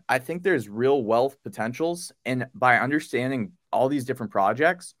undervalued, I think there's real wealth potentials. And by understanding all these different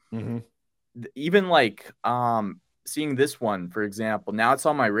projects, even like seeing this one, for example, now it's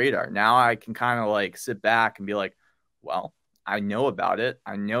on my radar. Now I can kind of like sit back and be like, well, I know about it.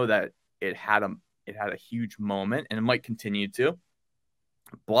 I know that it had a huge moment and it might continue to.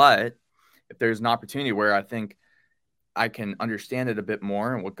 But if there's an opportunity where I think I can understand it a bit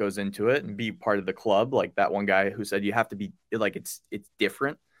more and what goes into it and be part of the club, like that one guy who said you have to be like it's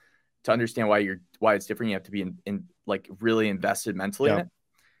different to understand why it's different. You have to be in like really invested mentally in it,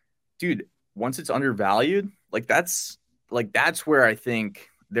 dude. Once it's undervalued, that's where I think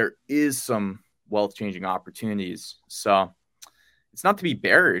there is some wealth changing opportunities. So it's not to be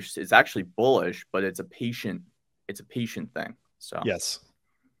bearish; it's actually bullish, but it's a patient thing. So yes,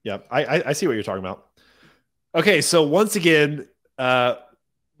 yeah, I see what you're talking about. Okay, so once again,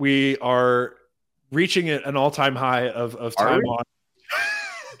 we are reaching an all-time high of time on.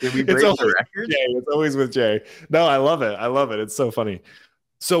 Did we break the record? Jay. It's always with Jay. No, I love it. It's so funny.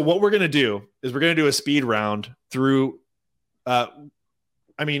 So what we're going to do is we're going to do a speed round through,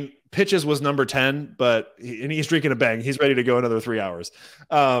 Pitches was number 10, and he's drinking a bang. He's ready to go another 3 hours.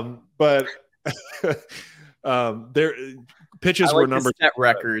 But Pitches were number 10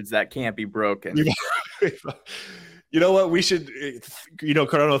 records that can't be broken. You know what? We should,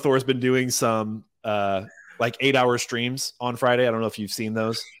 Cardano Thor's been doing some 8-hour streams on Friday. I don't know if you've seen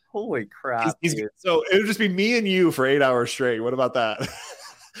those. Holy crap. So it would just be me and you for 8 hours straight. What about that?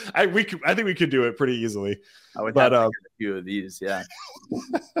 I think we could do it pretty easily. I would have a few of these. Yeah.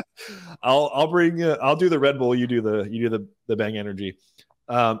 I'll do the Red Bull. You do the Bang Energy.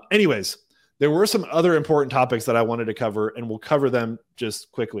 Anyways, there were some other important topics that I wanted to cover, and we'll cover them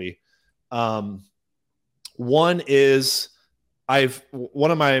just quickly. One is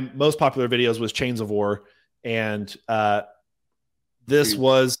one of my most popular videos was Chains of War, and this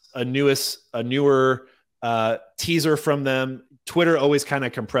was a newer teaser from them. Twitter always kind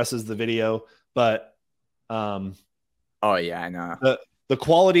of compresses the video, but oh yeah, I know the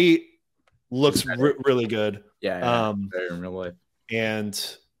quality looks really good. Yeah, in real life. And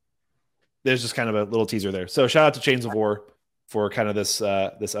there's just kind of a little teaser there. So shout out to Chains of War for kind of this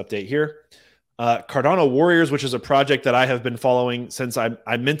update here. Cardano Warriors, which is a project that I have been following since I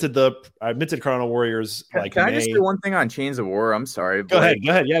minted Cardano Warriors. Can I just do one thing on Chains of War? I'm sorry. Go ahead.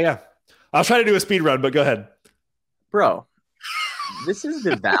 Yeah. I'll try to do a speed run, but go ahead. Bro, this is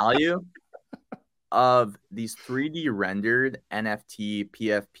the value of these 3D rendered NFT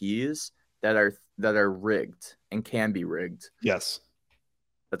PFPs that are rigged and can be rigged. Yes.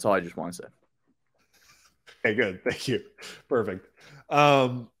 That's all I just want to say. Okay, good. Thank you. Perfect.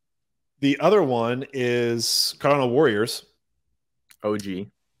 The other one is Cardano Warriors. OGs.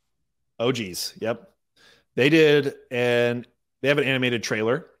 Yep. They have an animated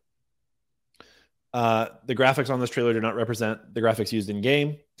trailer. The graphics on this trailer do not represent the graphics used in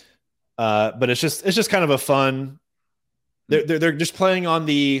game. But it's just kind of a fun. They're just playing on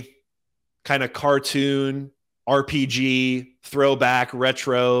the kind of cartoon RPG throwback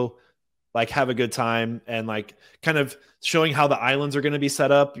retro, like have a good time, and like kind of showing how the islands are going to be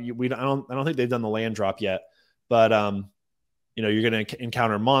set up. I don't think they've done the land drop yet, but you're going to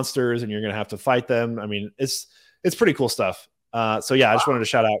encounter monsters and you're going to have to fight them. I mean, it's pretty cool stuff. So yeah, I just wanted to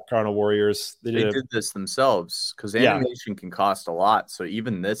shout out Chrono Warriors. They did this themselves because animation can cost a lot. So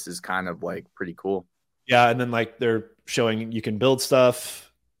even this is kind of like pretty cool. Yeah. And then like they're showing you can build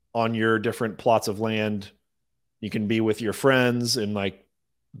stuff on your different plots of land. You can be with your friends and like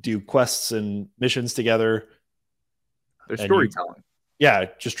do quests and missions together. They're storytelling.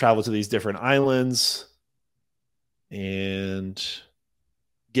 Just travel to these different islands and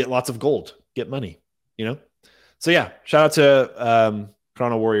get lots of gold, get money, So yeah, shout out to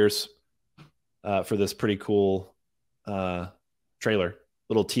Chrono Warriors for this pretty cool trailer,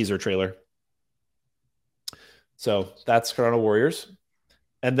 little teaser trailer. So that's Chrono Warriors.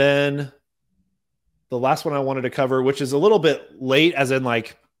 And then the last one I wanted to cover, which is a little bit late, as in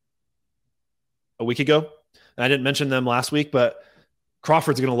like a week ago. And I didn't mention them last week, but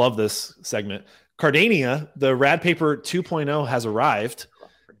Crawford's going to love this segment. Cardania, the Rad Paper 2.0 has arrived.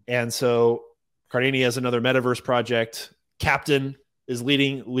 And so Cardania is another metaverse project. Captain is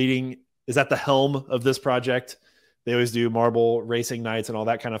is at the helm of this project. They always do marble racing nights and all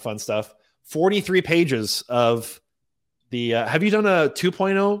that kind of fun stuff. 43 pages of the have you done a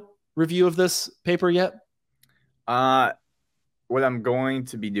 2.0 review of this paper yet? What I'm going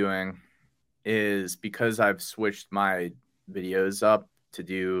to be doing is, because I've switched my videos up to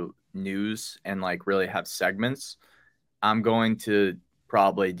do news and like really have segments, I'm going to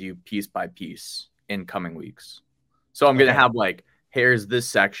probably do piece by piece in coming weeks. So I'm going to have like, here's this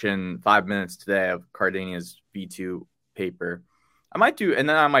section, 5 minutes today of Cardania's V2 paper. I might do, and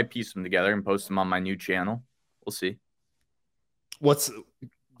then I might piece them together and post them on my new channel. We'll see.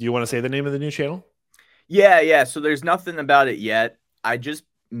 Do you want to say the name of the new channel? Yeah. So there's nothing about it yet. I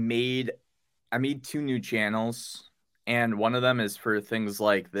made 2 new channels, and one of them is for things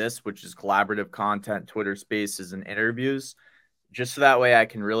like this, which is collaborative content, Twitter Spaces, and interviews, just so that way I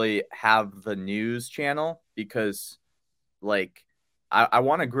can really have the news channel, because like I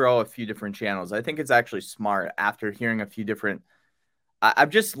want to grow a few different channels. I think it's actually smart after hearing a few different.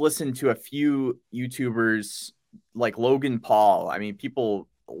 I've just listened to a few YouTubers like Logan Paul. I mean, people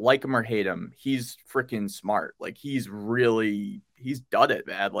like him or hate him. He's freaking smart. Like he's done it,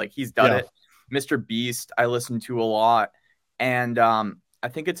 man. Like he's done it. Mr. Beast, I listen to a lot. And I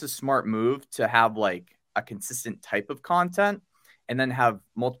think it's a smart move to have like a consistent type of content and then have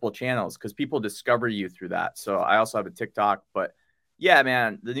multiple channels, because people discover you through that. So I also have a TikTok, but yeah,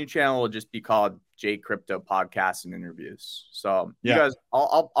 man, the new channel will just be called J Crypto Podcasts and Interviews. So you guys,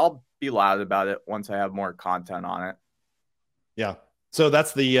 I'll be loud about it once I have more content on it. Yeah. So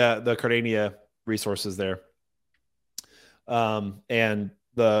that's the Cardania resources there. And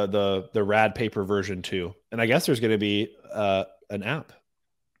the Rad Paper version 2. And I guess there's going to be an app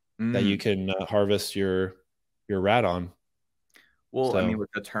that you can harvest your Rad on. Well, so, I mean, with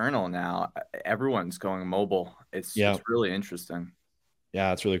Eternal now, everyone's going mobile. It's really interesting.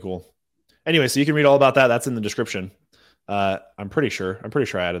 Yeah, it's really cool. Anyway, so you can read all about that. That's in the description. I'm pretty sure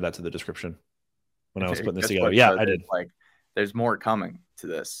I added that to the description when I was putting this together. Yeah, I did. Like, there's more coming to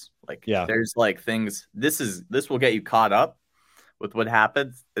this. Like, there's like things. This will get you caught up with what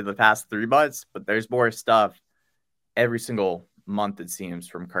happened in the past 3 months, but there's more stuff every single month, it seems,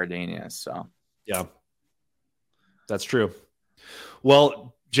 from Cardania. So yeah, that's true.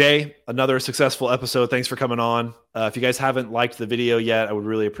 Well, Jay, another successful episode. Thanks for coming on. If you guys haven't liked the video yet, I would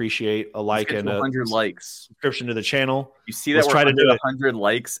really appreciate a like and 100 likes, subscription to the channel. You see that we're trying to do 100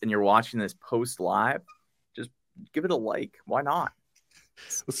 likes and you're watching this post live, just give it a like. Why not?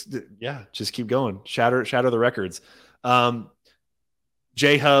 Just keep going. Shatter the records.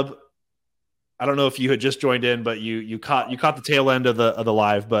 J Hub, I don't know if you had just joined in, but you caught the tail end of the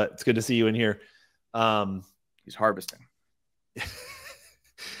live, but it's good to see you in here. He's harvesting.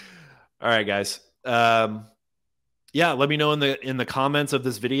 All right, guys. Let me know in the comments of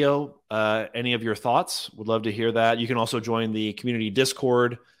this video any of your thoughts. Would love to hear that. You can also join the community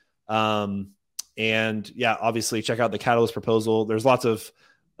Discord. And obviously check out the Catalyst proposal. There's lots of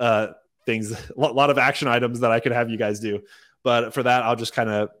things, a lot of action items that I could have you guys do. But for that, I'll just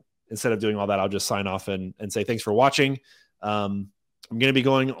kind of, instead of doing all that, I'll just sign off and say thanks for watching. I'm going to be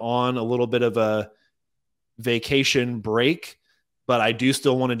going on a little bit of a vacation break, but I do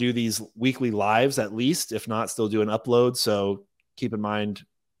still want to do these weekly lives at least, if not still do an upload. So keep in mind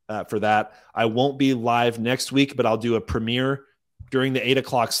for that. I won't be live next week, but I'll do a premiere during the 8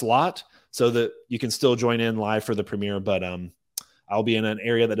 o'clock slot. so that you can still join in live for the premiere. But I'll be in an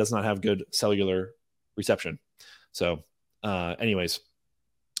area that does not have good cellular reception. So, anyways,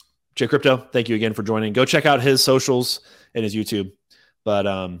 Jay Crypto, thank you again for joining. Go check out his socials and his YouTube. But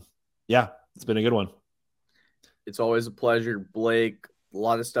yeah, it's been a good one. It's always a pleasure, Blake. A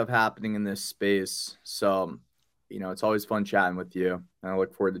lot of stuff happening in this space. So, it's always fun chatting with you. And I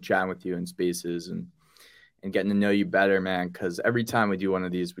look forward to chatting with you in spaces and getting to know you better, man. Because every time we do one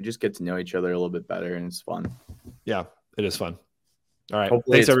of these, we just get to know each other a little bit better, and it's fun. Yeah, it is fun. All right.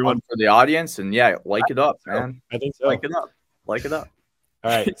 Hopefully thanks, everyone. For the audience. And yeah, like it up, man. I think so. Like it up. Like it up.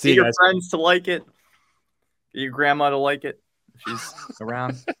 All right. See your guys. Friends to like it. Get your grandma to like it if she's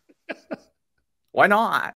around. Why not?